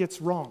path, it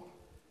gets wrong.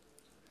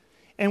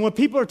 And what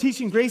people are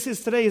teaching grace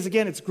is today is,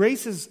 again,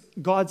 grace is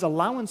God's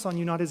allowance on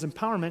you, not his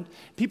empowerment.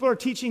 People are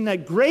teaching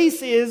that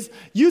grace is,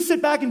 you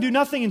sit back and do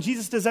nothing and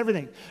Jesus does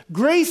everything.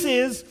 Grace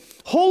is,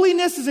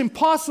 holiness is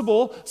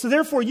impossible, so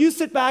therefore you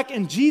sit back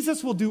and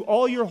Jesus will do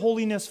all your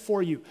holiness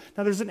for you.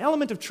 Now there's an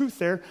element of truth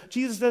there.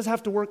 Jesus does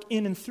have to work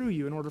in and through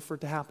you in order for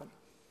it to happen.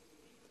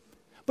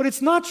 But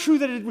it's not true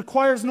that it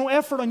requires no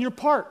effort on your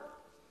part.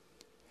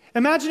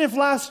 Imagine if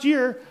last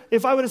year,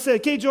 if I would have said,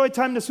 okay, Joy,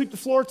 time to sweep the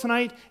floor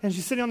tonight, and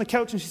she's sitting on the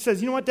couch and she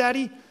says, you know what,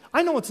 Daddy?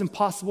 I know it's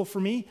impossible for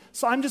me,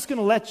 so I'm just going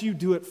to let you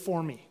do it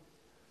for me.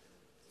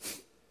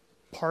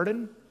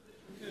 Pardon?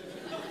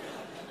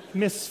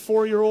 Miss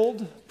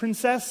 4-year-old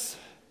princess?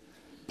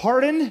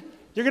 Pardon?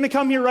 You're going to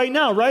come here right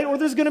now, right? Or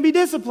there's going to be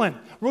discipline.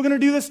 We're going to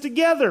do this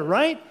together,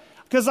 right?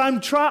 Because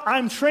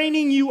I'm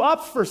training you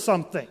up for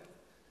something.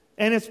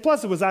 And it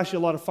was actually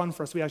a lot of fun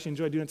for us. We actually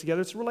enjoyed doing it together.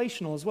 It's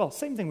relational as well.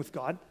 Same thing with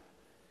God.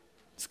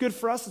 It's good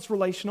for us. It's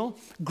relational.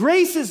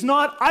 Grace is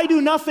not, I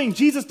do nothing.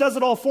 Jesus does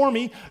it all for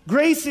me.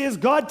 Grace is,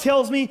 God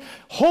tells me,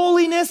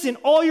 holiness in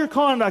all your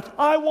conduct.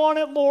 I want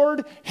it,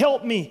 Lord.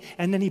 Help me.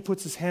 And then he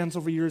puts his hands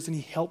over yours and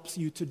he helps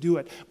you to do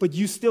it. But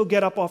you still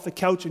get up off the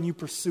couch and you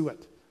pursue it.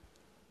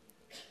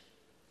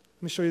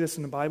 Let me show you this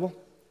in the Bible.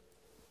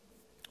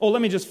 Oh,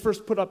 let me just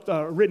first put up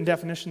a written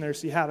definition there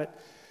so you have it.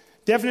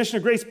 Definition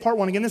of grace, part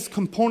 1. Again, this is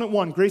component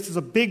 1. Grace is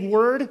a big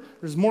word.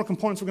 There's more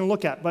components we're going to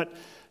look at. But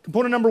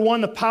component number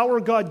 1, the power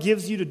God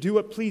gives you to do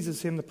what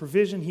pleases him, the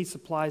provision he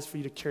supplies for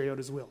you to carry out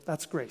his will.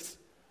 That's grace.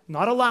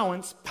 Not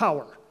allowance,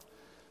 power.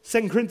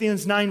 2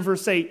 Corinthians 9,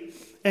 verse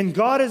 8. And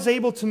God is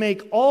able to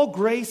make all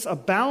grace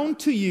abound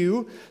to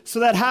you,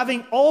 so that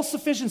having all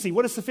sufficiency,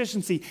 what is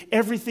sufficiency?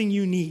 Everything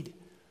you need.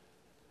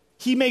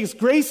 He makes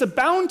grace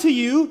abound to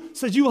you,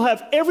 so that you will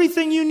have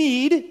everything you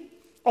need.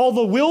 All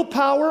the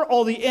willpower,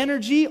 all the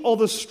energy, all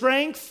the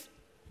strength,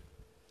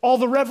 all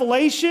the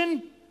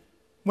revelation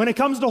when it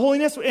comes to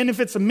holiness. And if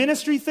it's a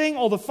ministry thing,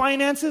 all the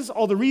finances,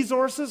 all the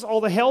resources,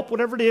 all the help,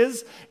 whatever it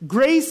is.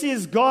 Grace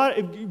is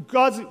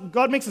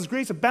God makes his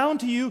grace abound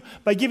to you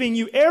by giving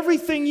you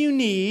everything you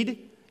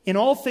need in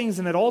all things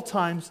and at all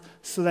times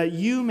so that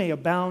you may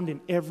abound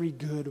in every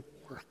good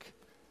work.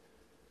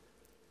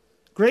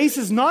 Grace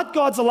is not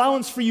God's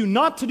allowance for you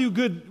not to do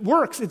good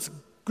works.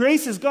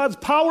 Grace is God's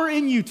power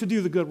in you to do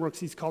the good works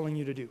he's calling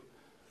you to do.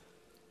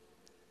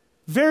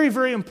 Very,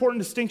 very important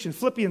distinction.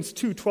 Philippians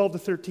 2, 12 to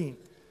 13.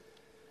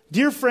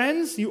 Dear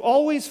friends, you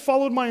always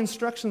followed my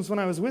instructions when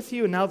I was with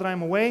you, and now that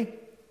I'm away,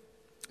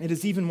 it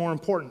is even more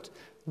important.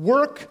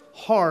 Work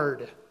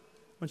hard. I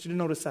want you to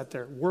notice that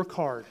there. Work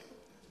hard.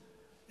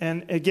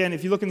 And again,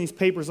 if you look in these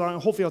papers,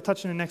 hopefully I'll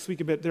touch on it next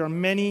week a bit, there are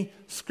many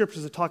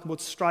scriptures that talk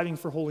about striving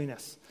for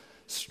holiness.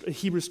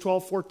 Hebrews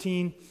 12,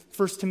 14,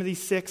 1 Timothy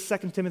 6, 2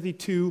 Timothy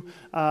 2,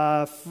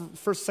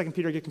 1st, 2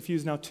 Peter, I get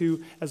confused now,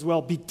 2 as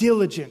well. Be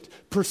diligent,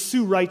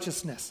 pursue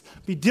righteousness,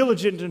 be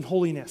diligent in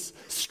holiness,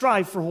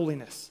 strive for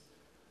holiness.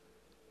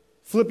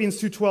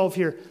 Philippians 2:12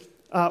 here,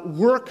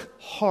 work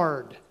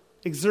hard,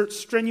 exert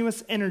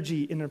strenuous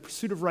energy in the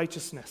pursuit of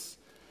righteousness,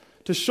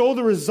 to show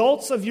the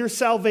results of your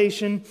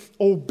salvation,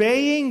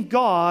 obeying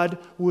God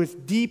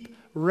with deep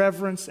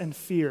reverence and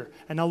fear.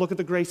 And now look at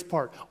the grace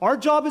part. Our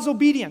job is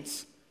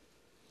obedience.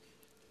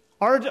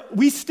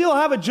 We still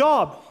have a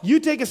job. You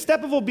take a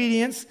step of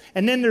obedience,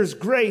 and then there's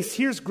grace.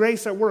 Here's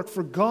grace at work.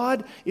 For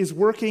God is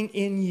working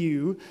in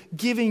you,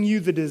 giving you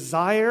the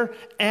desire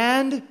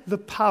and the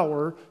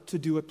power to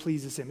do what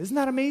pleases him. Isn't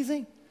that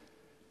amazing?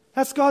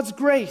 That's God's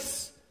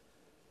grace.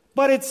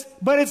 But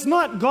it's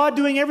not God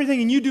doing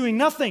everything and you doing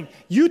nothing.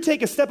 You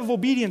take a step of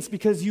obedience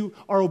because you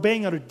are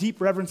obeying out of deep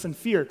reverence and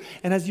fear.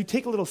 And as you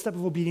take a little step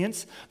of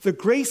obedience, the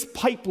grace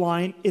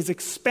pipeline is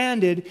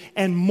expanded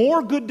and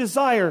more good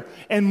desire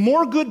and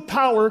more good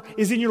power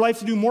is in your life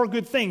to do more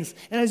good things.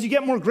 And as you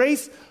get more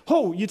grace,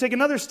 you take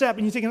another step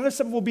and you take another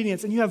step of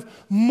obedience and you have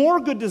more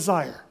good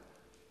desire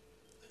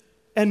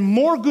and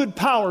more good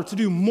power to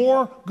do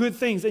more good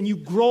things. And you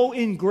grow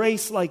in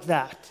grace like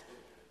that.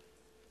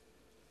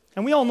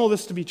 And we all know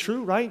this to be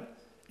true, right?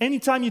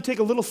 Anytime you take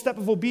a little step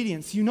of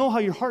obedience, you know how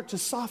your heart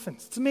just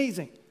softens. It's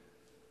amazing.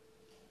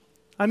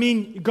 I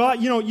mean,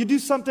 God, you do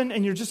something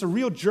and you're just a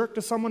real jerk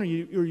to someone or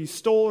you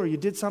stole or you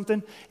did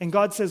something and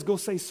God says, go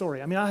say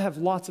sorry. I mean, I have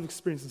lots of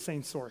experience in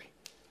saying sorry.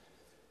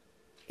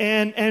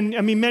 And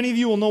I mean, many of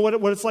you will know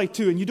what it's like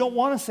too. And you don't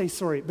want to say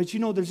sorry, but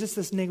there's just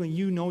this niggling.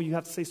 You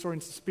have to say sorry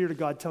and it's the Spirit of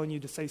God telling you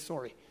to say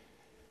sorry.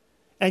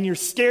 And you're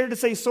scared to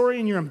say sorry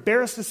and you're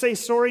embarrassed to say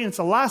sorry and it's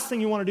the last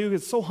thing you want to do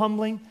because it's so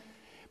humbling.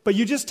 But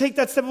you just take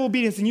that step of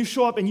obedience and you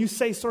show up and you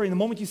say sorry. And the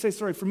moment you say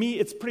sorry, for me,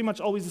 it's pretty much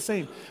always the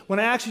same. When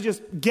I actually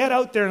just get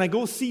out there and I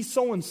go see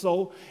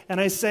so-and-so and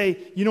I say,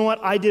 you know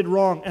what, I did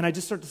wrong. And I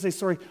just start to say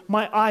sorry,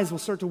 my eyes will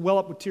start to well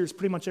up with tears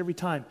pretty much every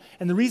time.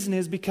 And the reason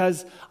is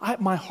because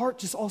my heart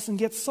just all of a sudden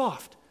gets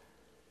soft.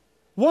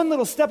 One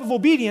little step of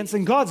obedience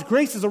and God's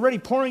grace is already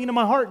pouring into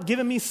my heart,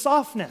 giving me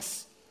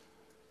softness.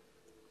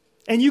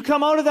 And you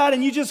come out of that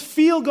and you just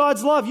feel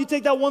God's love. You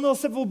take that one little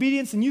step of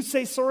obedience and you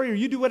say sorry or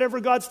you do whatever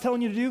God's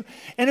telling you to do.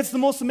 And it's the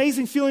most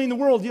amazing feeling in the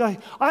world. You're like,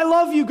 I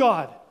love you,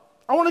 God.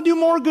 I want to do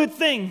more good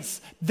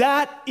things.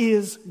 That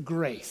is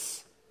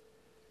grace.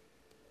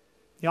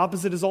 The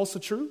opposite is also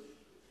true.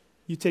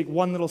 You take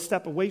one little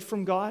step away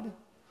from God.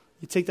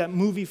 You take that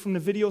movie from the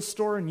video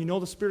store and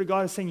the Spirit of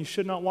God is saying you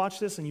should not watch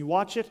this and you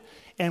watch it.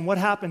 And what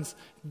happens?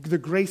 The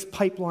grace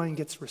pipeline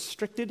gets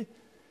restricted.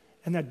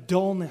 And that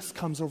dullness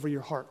comes over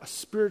your heart, a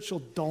spiritual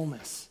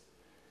dullness.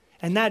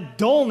 And that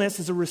dullness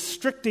is a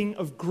restricting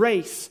of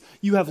grace.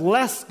 You have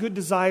less good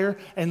desire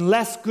and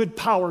less good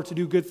power to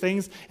do good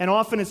things. And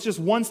often it's just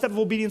one step of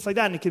obedience like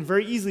that. And it can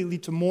very easily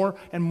lead to more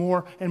and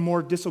more and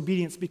more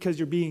disobedience because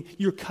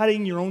you're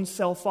cutting your own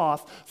self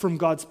off from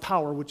God's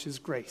power, which is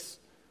grace.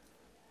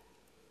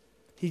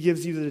 He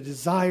gives you the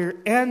desire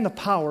and the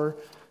power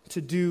to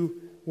do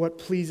what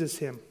pleases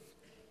Him.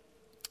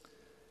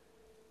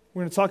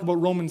 We're going to talk about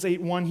Romans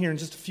 8:1 here in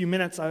just a few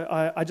minutes.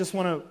 I just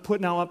want to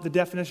put now up the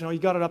definition. Oh, you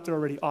got it up there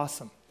already.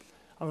 Awesome.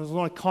 I just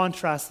want to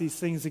contrast these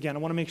things again. I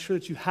want to make sure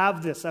that you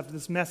have this after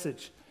this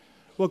message.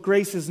 What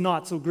grace is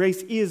not. So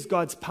grace is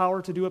God's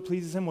power to do what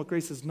pleases Him. What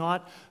grace is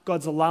not,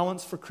 God's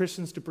allowance for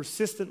Christians to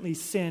persistently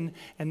sin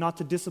and not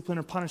to discipline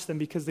or punish them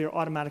because they are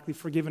automatically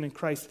forgiven in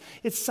Christ.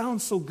 It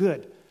sounds so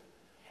good.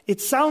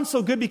 It sounds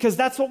so good because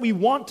that's what we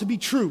want to be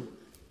true.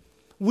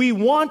 We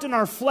want in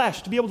our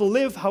flesh to be able to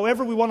live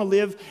however we want to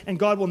live, and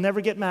God will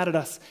never get mad at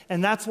us.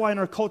 And that's why in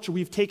our culture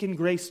we've taken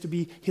grace to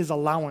be His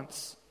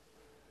allowance.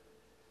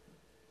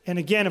 And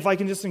again, if I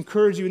can just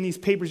encourage you in these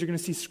papers, you're going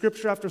to see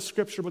scripture after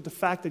scripture about the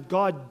fact that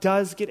God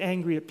does get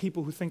angry at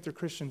people who think they're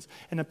Christians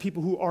and at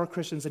people who are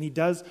Christians, and He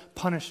does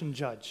punish and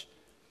judge.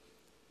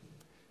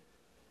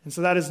 And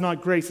so that is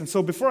not grace. And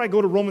so before I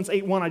go to Romans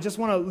 8:1, I just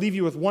want to leave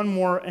you with one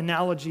more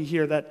analogy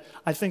here that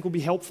I think will be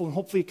helpful, and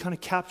hopefully it kind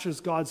of captures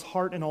God's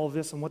heart in all of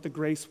this and what the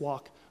grace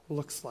walk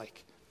looks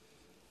like.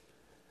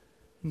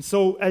 And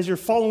so as you're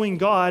following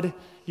God,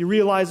 you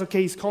realize,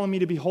 okay, He's calling me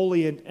to be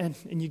holy, and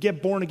you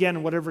get born again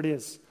and whatever it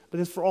is. But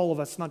it's for all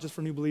of us, not just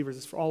for new believers.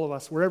 It's for all of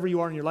us, wherever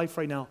you are in your life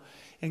right now.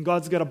 And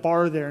God's got a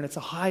bar there, and it's a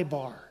high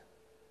bar.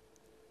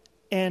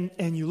 And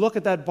you look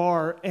at that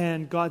bar,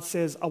 and God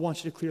says, I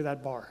want you to clear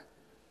that bar.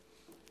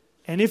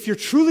 And if you're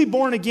truly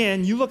born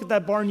again, you look at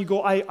that bar and you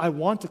go, I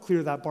want to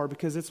clear that bar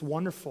because it's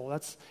wonderful.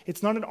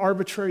 It's not an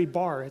arbitrary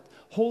bar.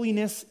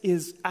 Holiness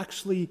is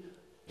actually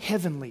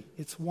heavenly.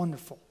 It's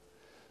wonderful.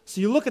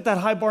 So you look at that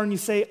high bar and you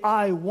say,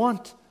 I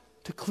want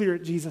to clear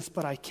it, Jesus,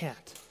 but I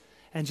can't.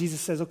 And Jesus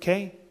says,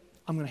 okay,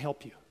 I'm going to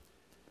help you.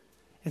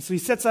 And so He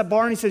sets that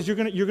bar and He says, you're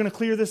going to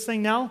clear this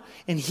thing now.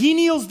 And He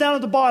kneels down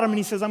at the bottom and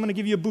He says, I'm going to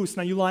give you a boost.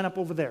 Now you line up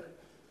over there.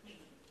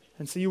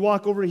 And so you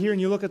walk over here and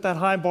you look at that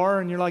high bar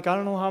and you're like, I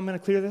don't know how I'm going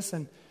to clear this.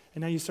 And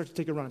now you start to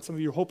take a run. Some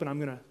of you are hoping I'm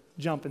going to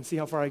jump and see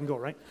how far I can go,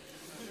 right?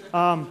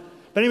 But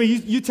anyway,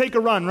 you take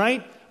a run,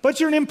 right? But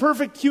you're an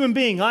imperfect human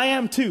being. I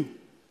am too.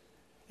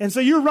 And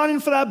so you're running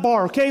for that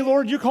bar. Okay,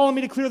 Lord, you're calling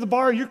me to clear the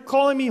bar. You're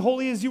calling me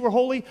holy as you were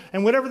holy.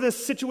 And whatever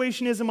this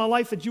situation is in my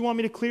life that you want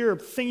me to clear or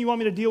thing you want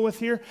me to deal with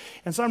here.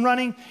 And so I'm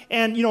running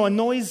and, a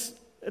noise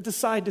at the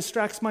side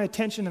distracts my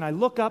attention. And I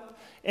look up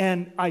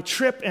and I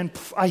trip and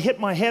I hit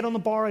my head on the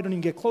bar. I don't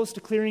even get close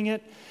to clearing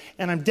it.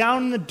 And I'm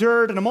down in the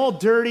dirt and I'm all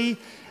dirty.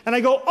 And I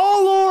go,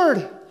 oh,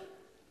 Lord,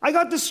 I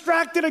got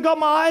distracted. I got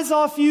my eyes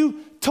off you.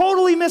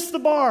 Totally missed the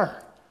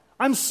bar.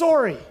 I'm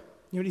sorry. You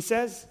know what He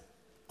says?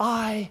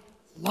 I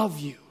love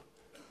you.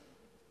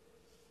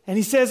 And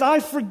He says, I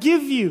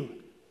forgive you.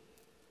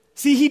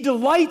 See, He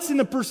delights in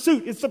the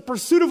pursuit. It's the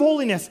pursuit of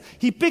holiness.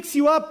 He picks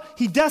you up.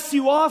 He dusts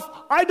you off.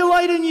 I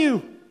delight in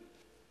you.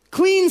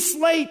 Clean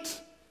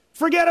slate.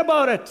 Forget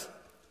about it.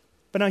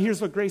 But now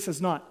here's what grace does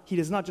not. He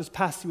does not just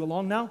pass you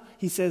along now.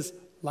 He says,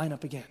 line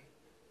up again.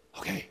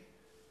 Okay,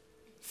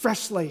 fresh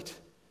slate.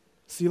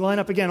 So you line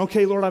up again.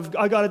 Okay, Lord,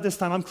 I got it this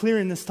time. I'm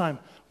clearing this time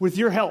with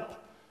your help.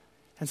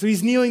 And so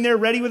he's kneeling there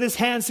ready with his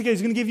hands together.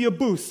 He's going to give you a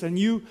boost. And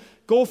you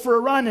go for a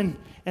run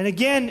and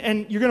again,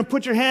 and you're going to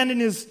put your hand in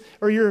his,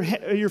 or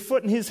your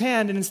foot in his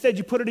hand, and instead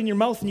you put it in your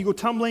mouth and you go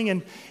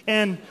tumbling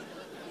and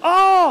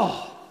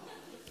oh,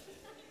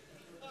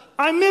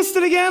 I missed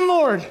it again,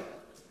 Lord.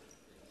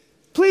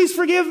 Please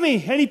forgive me.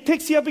 And he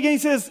picks you up again. He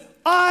says,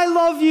 I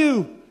love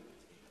you.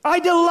 I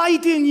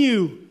delight in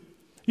you.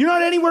 You're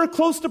not anywhere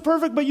close to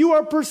perfect, but you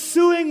are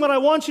pursuing what I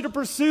want you to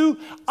pursue.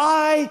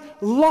 I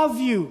love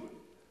you.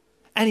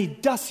 And he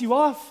dusts you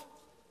off.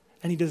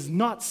 And he does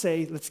not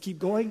say, let's keep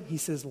going. He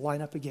says,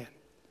 line up again.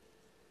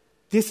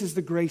 This is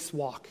the grace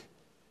walk.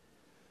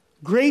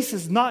 Grace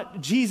is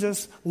not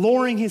Jesus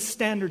lowering his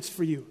standards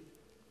for you.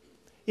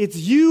 It's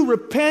you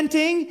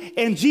repenting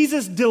and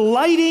Jesus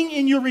delighting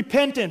in your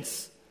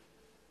repentance.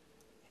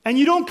 And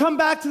you don't come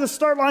back to the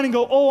start line and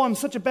go, oh, I'm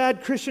such a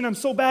bad Christian, I'm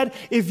so bad.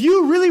 If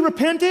you really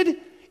repented,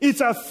 it's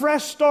a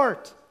fresh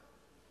start.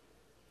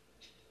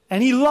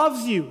 And he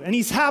loves you, and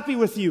he's happy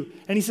with you.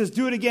 And he says,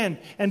 do it again.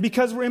 And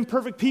because we're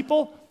imperfect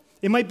people,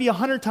 it might be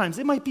 100 times.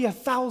 It might be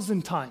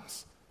 1,000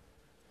 times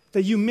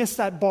that you miss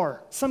that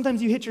bar.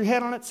 Sometimes you hit your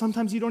head on it.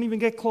 Sometimes you don't even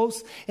get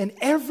close. And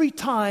every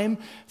time,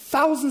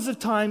 thousands of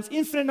times,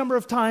 infinite number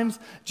of times,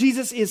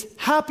 Jesus is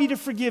happy to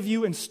forgive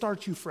you and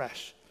start you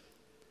fresh.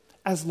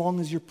 As long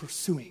as you're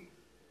pursuing.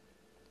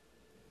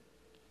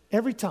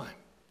 Every time.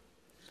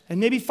 And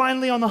maybe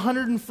finally on the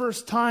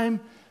 101st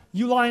time,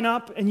 you line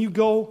up and you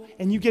go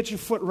and you get your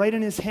foot right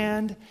in his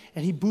hand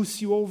and he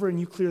boosts you over and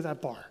you clear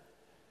that bar.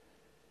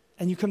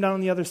 And you come down on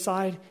the other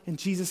side and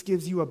Jesus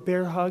gives you a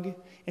bear hug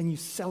and you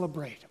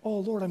celebrate. Oh,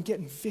 Lord, I'm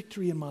getting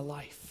victory in my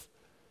life.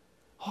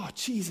 Oh,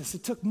 Jesus,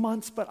 it took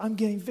months, but I'm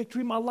getting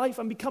victory in my life.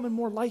 I'm becoming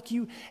more like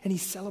you. And he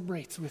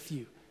celebrates with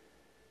you.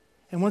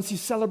 And once you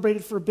celebrate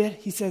it for a bit,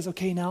 he says,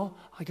 okay, now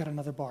I got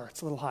another bar.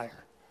 It's a little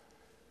higher.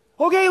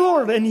 Okay,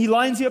 Lord. And he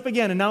lines you up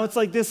again. And now it's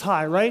like this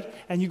high, right?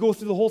 And you go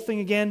through the whole thing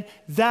again.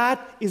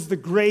 That is the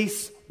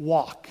grace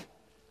walk.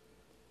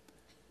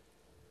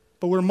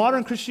 But where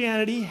modern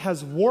Christianity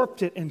has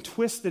warped it and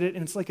twisted it,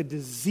 and it's like a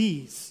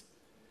disease,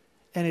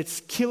 and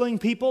it's killing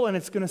people, and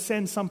it's going to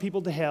send some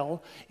people to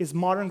hell, is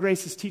modern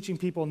grace is teaching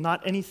people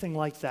not anything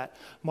like that.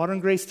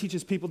 Modern grace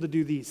teaches people to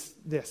do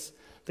this.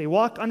 They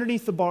walk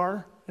underneath the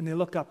bar, and they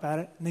look up at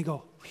it, and they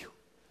go, phew,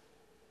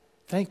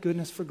 thank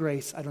goodness for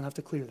grace, I don't have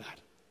to clear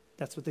that.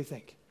 That's what they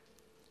think.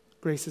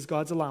 Grace is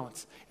God's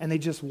allowance. And they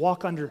just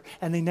walk under,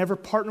 and they never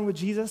partner with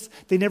Jesus.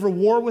 They never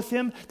war with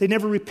him. They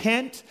never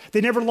repent. They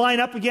never line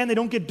up again. They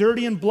don't get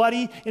dirty and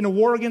bloody in a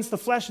war against the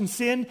flesh and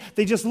sin.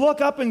 They just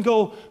look up and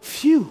go,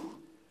 phew.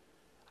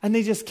 And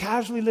they just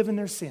casually live in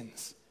their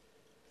sins.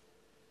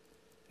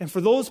 And for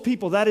those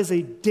people, that is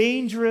a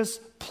dangerous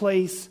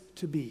place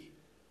to be.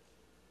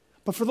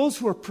 But for those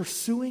who are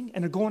pursuing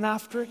and are going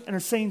after it and are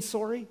saying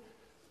sorry,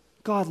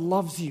 God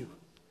loves you.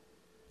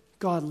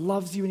 God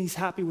loves you and he's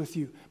happy with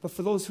you. But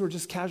for those who are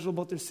just casual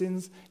about their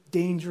sins,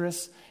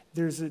 dangerous,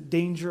 there's a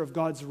danger of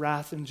God's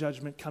wrath and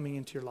judgment coming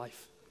into your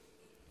life.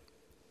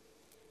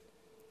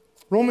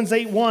 Romans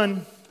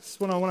 8:1 is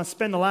what I want to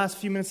spend the last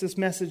few minutes of this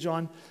message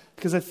on,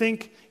 because I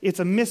think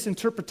it's a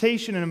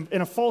misinterpretation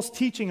and a false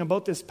teaching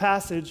about this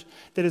passage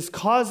that is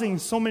causing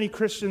so many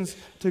Christians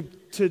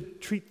to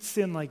treat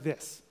sin like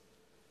this.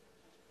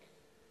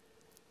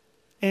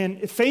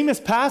 And a famous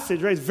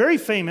passage, right? It's very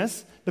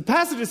famous. The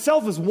passage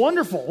itself is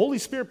wonderful. Holy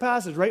Spirit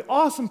passage, right?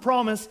 Awesome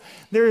promise.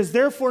 There is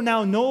therefore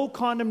now no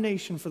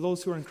condemnation for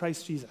those who are in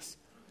Christ Jesus.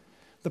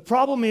 The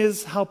problem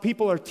is how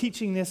people are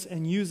teaching this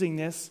and using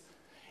this.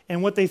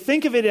 And what they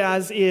think of it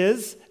as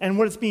is, and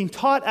what it's being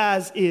taught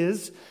as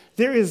is,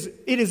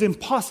 it is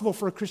impossible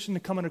for a Christian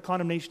to come under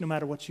condemnation no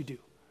matter what you do.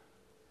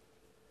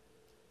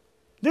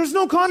 There's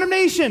no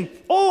condemnation.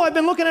 Oh, I've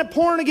been looking at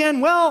porn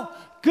again. Well,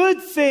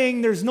 good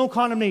thing there's no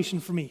condemnation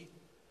for me.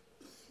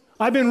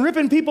 I've been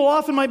ripping people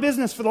off in my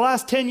business for the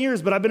last 10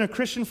 years, but I've been a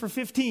Christian for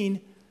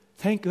 15.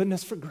 Thank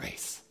goodness for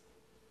grace.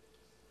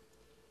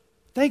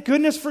 Thank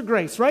goodness for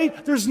grace,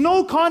 right? There's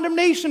no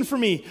condemnation for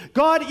me.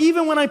 God,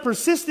 even when I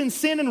persist in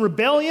sin and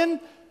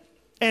rebellion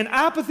and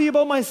apathy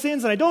about my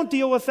sins and I don't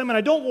deal with them and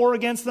I don't war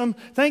against them,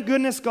 thank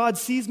goodness God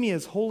sees me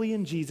as holy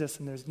in Jesus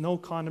and there's no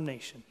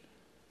condemnation.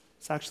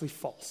 It's actually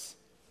false.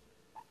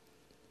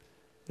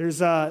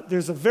 There's a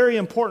very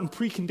important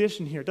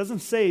precondition here. It doesn't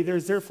say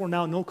there's therefore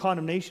now no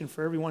condemnation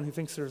for everyone who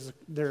thinks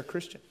they're a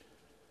Christian.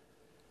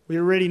 We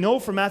already know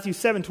from Matthew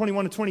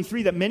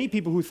 7:21-23 that many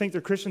people who think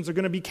they're Christians are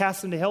going to be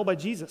cast into hell by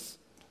Jesus.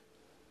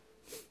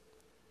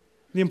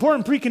 The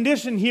important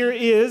precondition here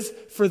is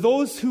for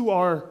those who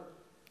are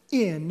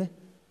in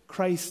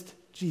Christ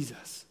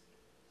Jesus.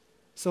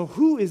 So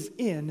who is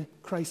in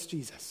Christ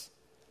Jesus?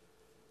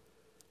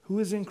 Who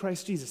is in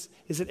Christ Jesus?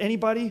 Is it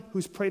anybody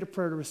who's prayed a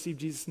prayer to receive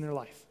Jesus in their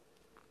life?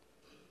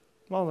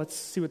 Well, let's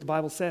see what the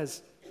Bible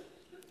says.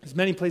 There's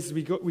many places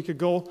we could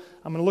go.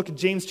 I'm going to look at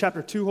James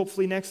chapter 2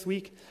 hopefully next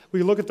week. We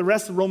can look at the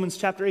rest of Romans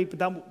chapter 8,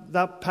 but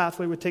that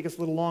pathway would take us a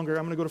little longer.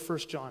 I'm going to go to 1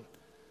 John.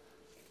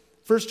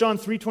 1 John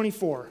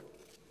 3:24.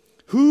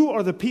 Who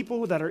are the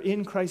people that are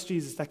in Christ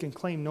Jesus that can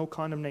claim no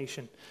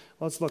condemnation?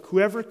 Well, let's look.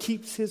 Whoever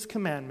keeps his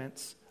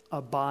commandments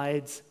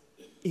abides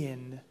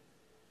in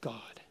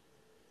God.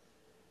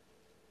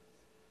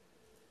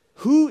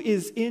 Who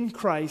is in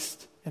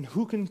Christ and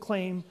who can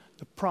claim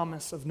the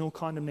promise of no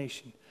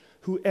condemnation?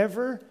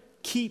 Whoever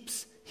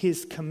keeps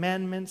his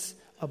commandments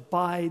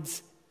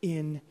abides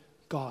in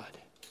God.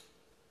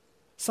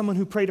 Someone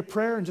who prayed a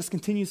prayer and just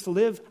continues to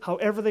live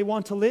however they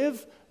want to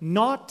live,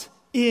 not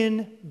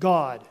in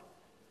God.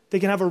 They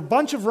can have a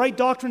bunch of right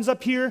doctrines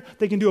up here.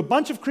 They can do a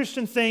bunch of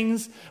Christian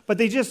things, but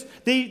they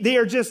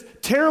are just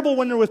terrible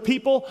when they're with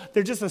people.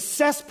 They're just a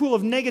cesspool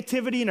of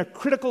negativity and a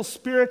critical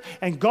spirit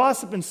and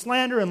gossip and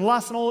slander and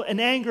lust and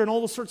anger and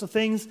all those sorts of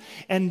things.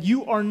 And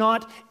you are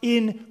not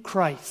in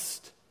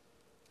Christ.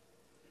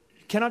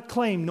 You cannot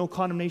claim no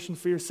condemnation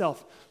for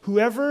yourself.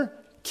 Whoever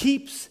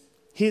keeps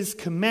his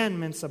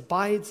commandments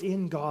abides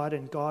in God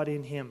and God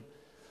in him.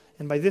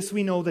 And by this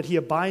we know that he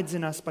abides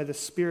in us by the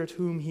Spirit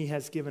whom he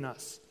has given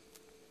us.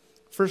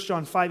 1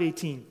 John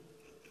 5:18.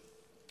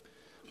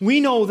 We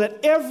know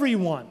that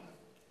everyone,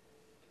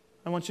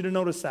 I want you to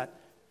notice that,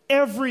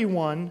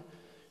 everyone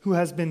who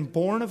has been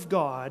born of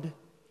God,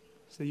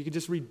 so you could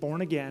just read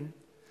born again,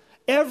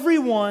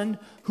 everyone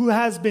who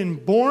has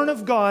been born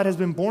of God, has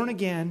been born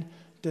again,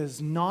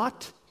 does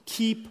not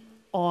keep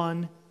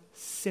on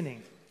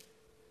sinning.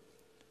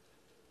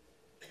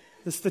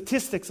 The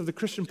statistics of the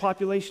Christian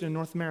population in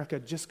North America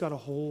just got a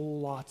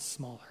whole lot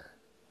smaller.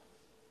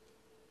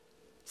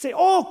 Say,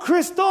 oh,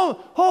 Chris,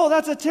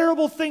 that's a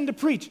terrible thing to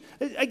preach.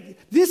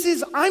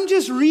 I'm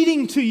just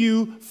reading to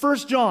you 1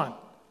 John.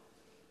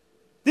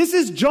 This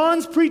is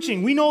John's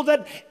preaching. We know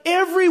that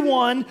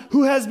everyone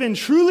who has been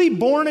truly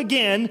born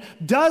again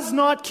does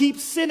not keep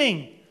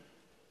sinning.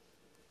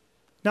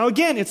 Now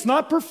again, it's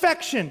not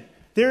perfection.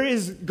 There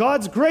is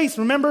God's grace.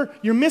 Remember,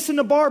 you're missing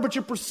the bar, but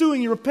you're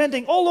pursuing, you're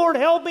repenting. Oh, Lord,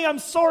 help me. I'm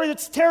sorry.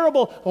 That's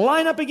terrible.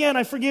 Line up again.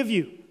 I forgive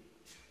you.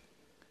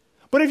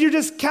 But if you're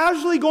just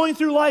casually going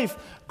through life,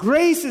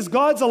 grace is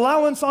God's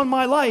allowance on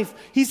my life.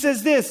 He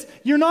says this,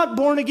 you're not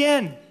born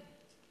again.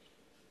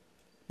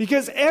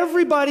 Because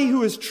everybody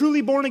who is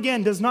truly born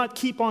again does not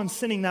keep on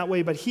sinning that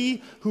way, but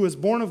he who is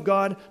born of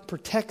God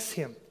protects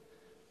him,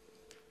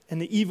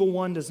 and the evil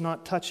one does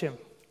not touch him.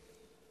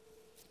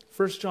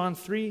 1 John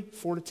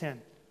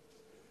 3:4-10.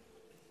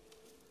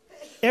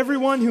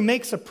 Everyone who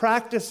makes a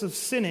practice of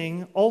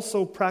sinning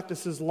also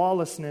practices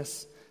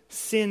lawlessness.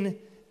 Sin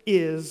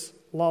is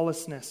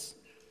lawlessness.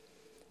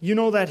 You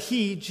know that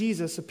he,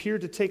 Jesus,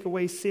 appeared to take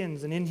away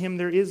sins, and in him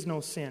there is no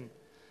sin.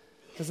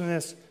 Listen to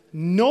this.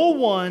 No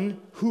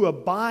one who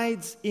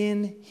abides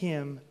in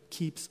him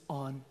keeps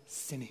on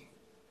sinning.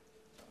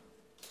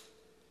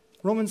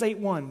 Romans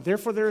 8:1.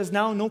 Therefore there is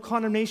now no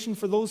condemnation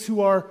for those who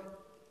are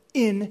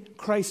in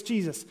Christ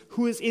Jesus.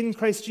 Who is in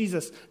Christ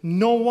Jesus?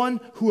 No one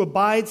who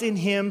abides in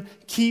him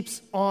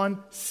keeps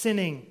on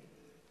sinning.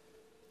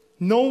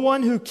 No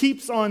one who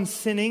keeps on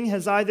sinning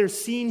has either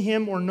seen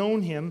him or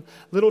known him.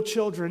 Little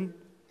children,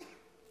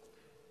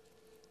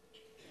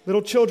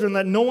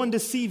 let no one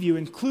deceive you,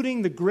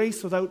 including the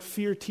grace without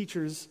fear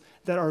teachers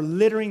that are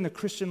littering the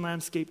Christian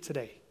landscape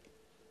today.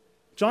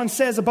 John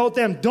says about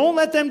them, don't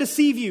let them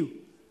deceive you.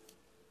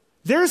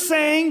 They're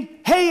saying,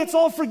 hey, it's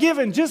all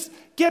forgiven. Just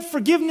get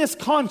forgiveness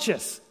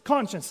conscience.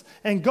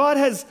 And God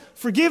has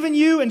forgiven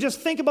you, and just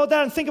think about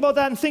that and think about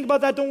that and think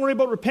about that. Don't worry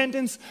about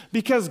repentance,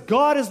 because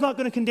God is not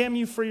going to condemn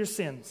you for your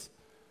sins.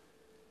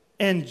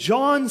 And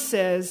John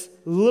says,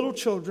 little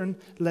children,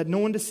 let no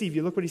one deceive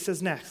you. Look what he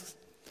says next.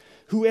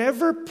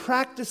 Whoever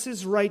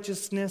practices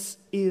righteousness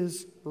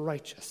is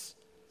righteous,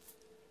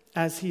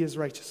 as he is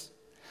righteous.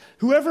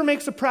 Whoever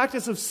makes a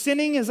practice of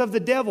sinning is of the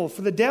devil,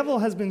 for the devil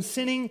has been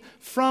sinning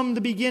from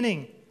the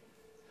beginning.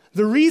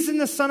 The reason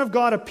the Son of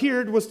God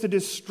appeared was to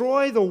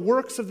destroy the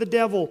works of the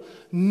devil.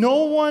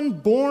 No one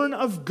born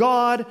of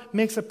God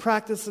makes a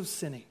practice of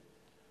sinning.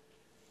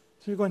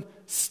 So you're going,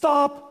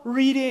 stop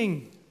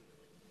reading.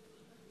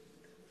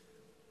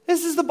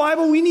 This is the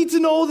Bible. We need to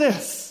know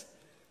this.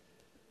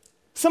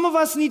 Some of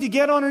us need to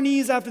get on our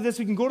knees after this.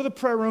 We can go to the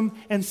prayer room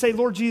and say,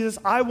 Lord Jesus,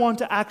 I want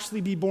to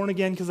actually be born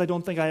again because I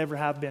don't think I ever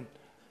have been.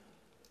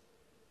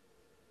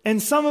 And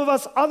some of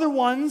us other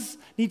ones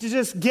need to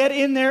just get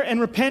in there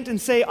and repent and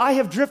say, I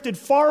have drifted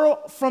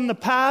far from the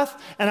path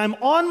and I'm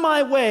on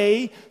my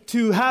way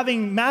to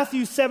having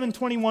Matthew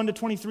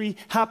 7:21-23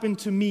 happen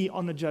to me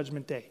on the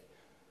judgment day.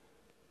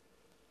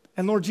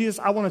 And Lord Jesus,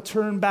 I want to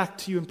turn back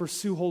to you and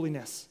pursue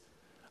holiness.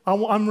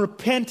 I'm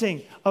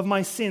repenting of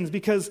my sins,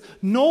 because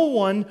no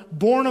one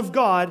born of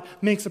God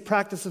makes a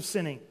practice of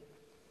sinning.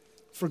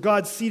 For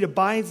God's seed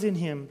abides in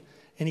him,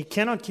 and he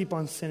cannot keep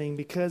on sinning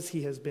because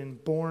he has been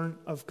born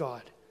of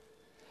God.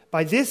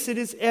 By this it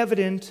is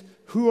evident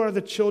who are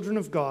the children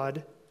of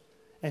God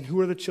and who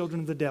are the children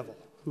of the devil.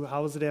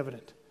 How is it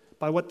evident?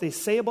 By what they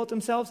say about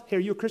themselves. Hey, are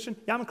you a Christian?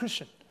 Yeah, I'm a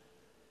Christian.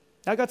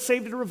 I got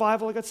saved at a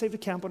revival, I got saved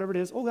at camp, whatever it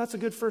is. Oh, that's a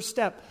good first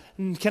step.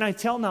 And can I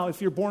tell now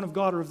if you're born of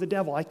God or of the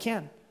devil? I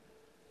can.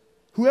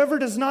 Whoever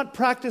does not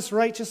practice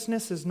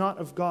righteousness is not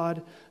of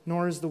God,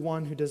 nor is the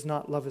one who does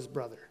not love his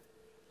brother.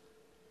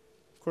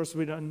 Of course,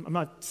 I'm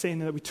not saying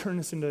that we turn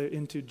this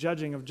into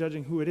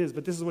judging who it is,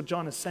 but this is what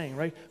John is saying,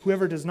 right?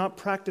 Whoever does not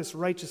practice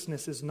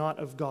righteousness is not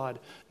of God,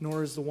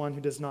 nor is the one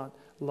who does not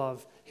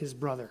love his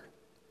brother.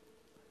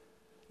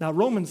 Now,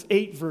 Romans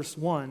 8, verse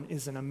 1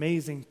 is an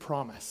amazing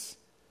promise.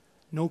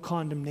 No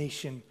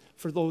condemnation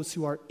for those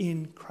who are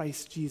in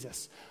Christ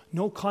Jesus.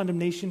 No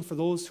condemnation for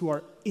those who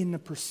are in the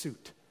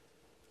pursuit.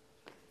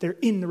 They're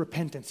in the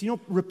repentance. You know,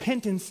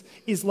 repentance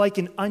is like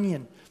an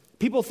onion.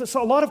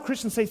 So a lot of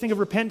Christians think of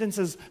repentance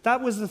as that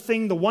was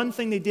the one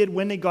thing they did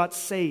when they got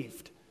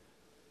saved.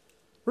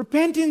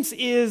 Repentance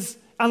is,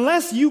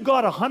 unless you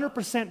got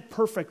 100%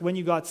 perfect when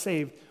you got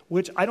saved,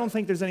 which I don't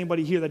think there's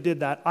anybody here that did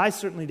that. I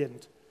certainly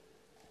didn't.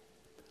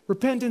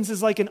 Repentance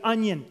is like an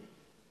onion.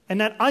 And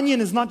that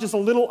onion is not just a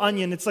little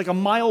onion, it's like a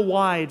mile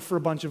wide for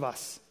a bunch of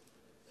us.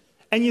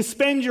 And you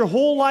spend your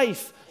whole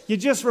life, you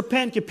just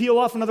repent, you peel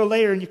off another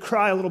layer and you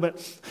cry a little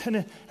bit.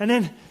 And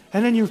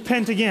then you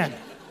repent again.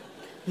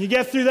 You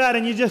get through that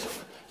and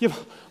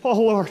oh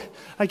Lord,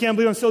 I can't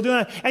believe I'm still doing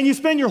that. And you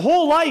spend your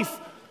whole life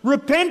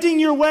repenting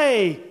your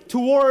way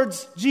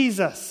towards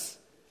Jesus.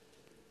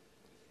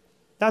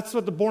 That's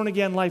what the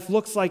born-again life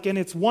looks like, and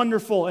it's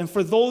wonderful. And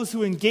for those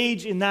who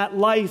engage in that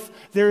life,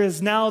 there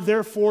is now,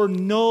 therefore,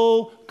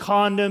 no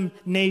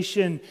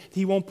condemnation.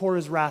 He won't pour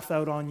his wrath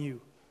out on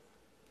you.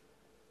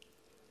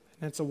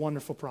 And it's a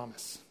wonderful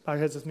promise. Bow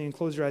your heads with me and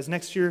close your eyes.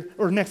 Next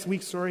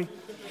week,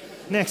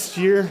 Next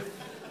year.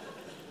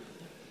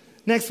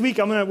 Next week,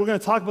 we're going to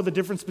talk about the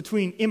difference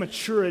between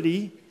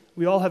immaturity.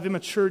 We all have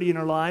immaturity in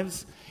our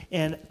lives,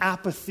 and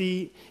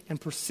apathy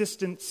and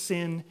persistent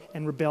sin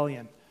and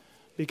rebellion.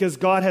 Because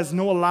God has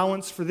no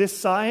allowance for this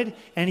side,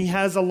 and he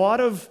has a lot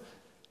of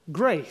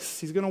grace.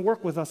 He's going to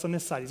work with us on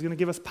this side. He's going to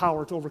give us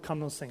power to overcome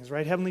those things,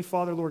 right? Heavenly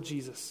Father, Lord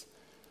Jesus.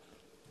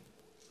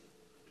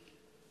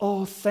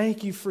 Oh,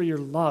 thank you for your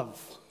love.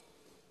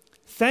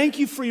 Thank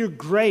you for your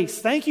grace.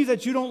 Thank you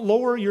that you don't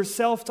lower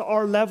yourself to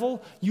our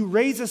level. You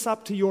raise us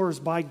up to yours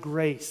by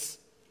grace.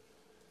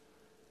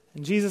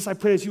 And Jesus, I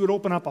pray that you would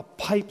open up a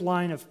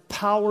pipeline of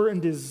power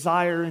and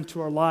desire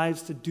into our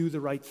lives to do the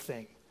right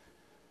thing.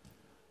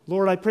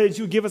 Lord, I pray that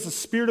you would give us a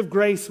spirit of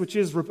grace, which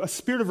is a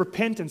spirit of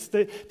repentance.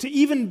 To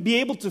even be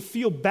able to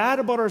feel bad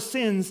about our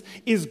sins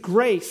is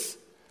grace.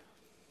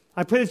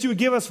 I pray that you would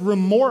give us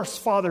remorse,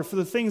 Father, for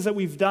the things that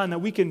we've done, that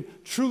we can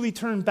truly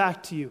turn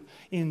back to you.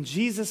 In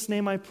Jesus'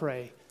 name I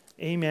pray.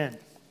 Amen.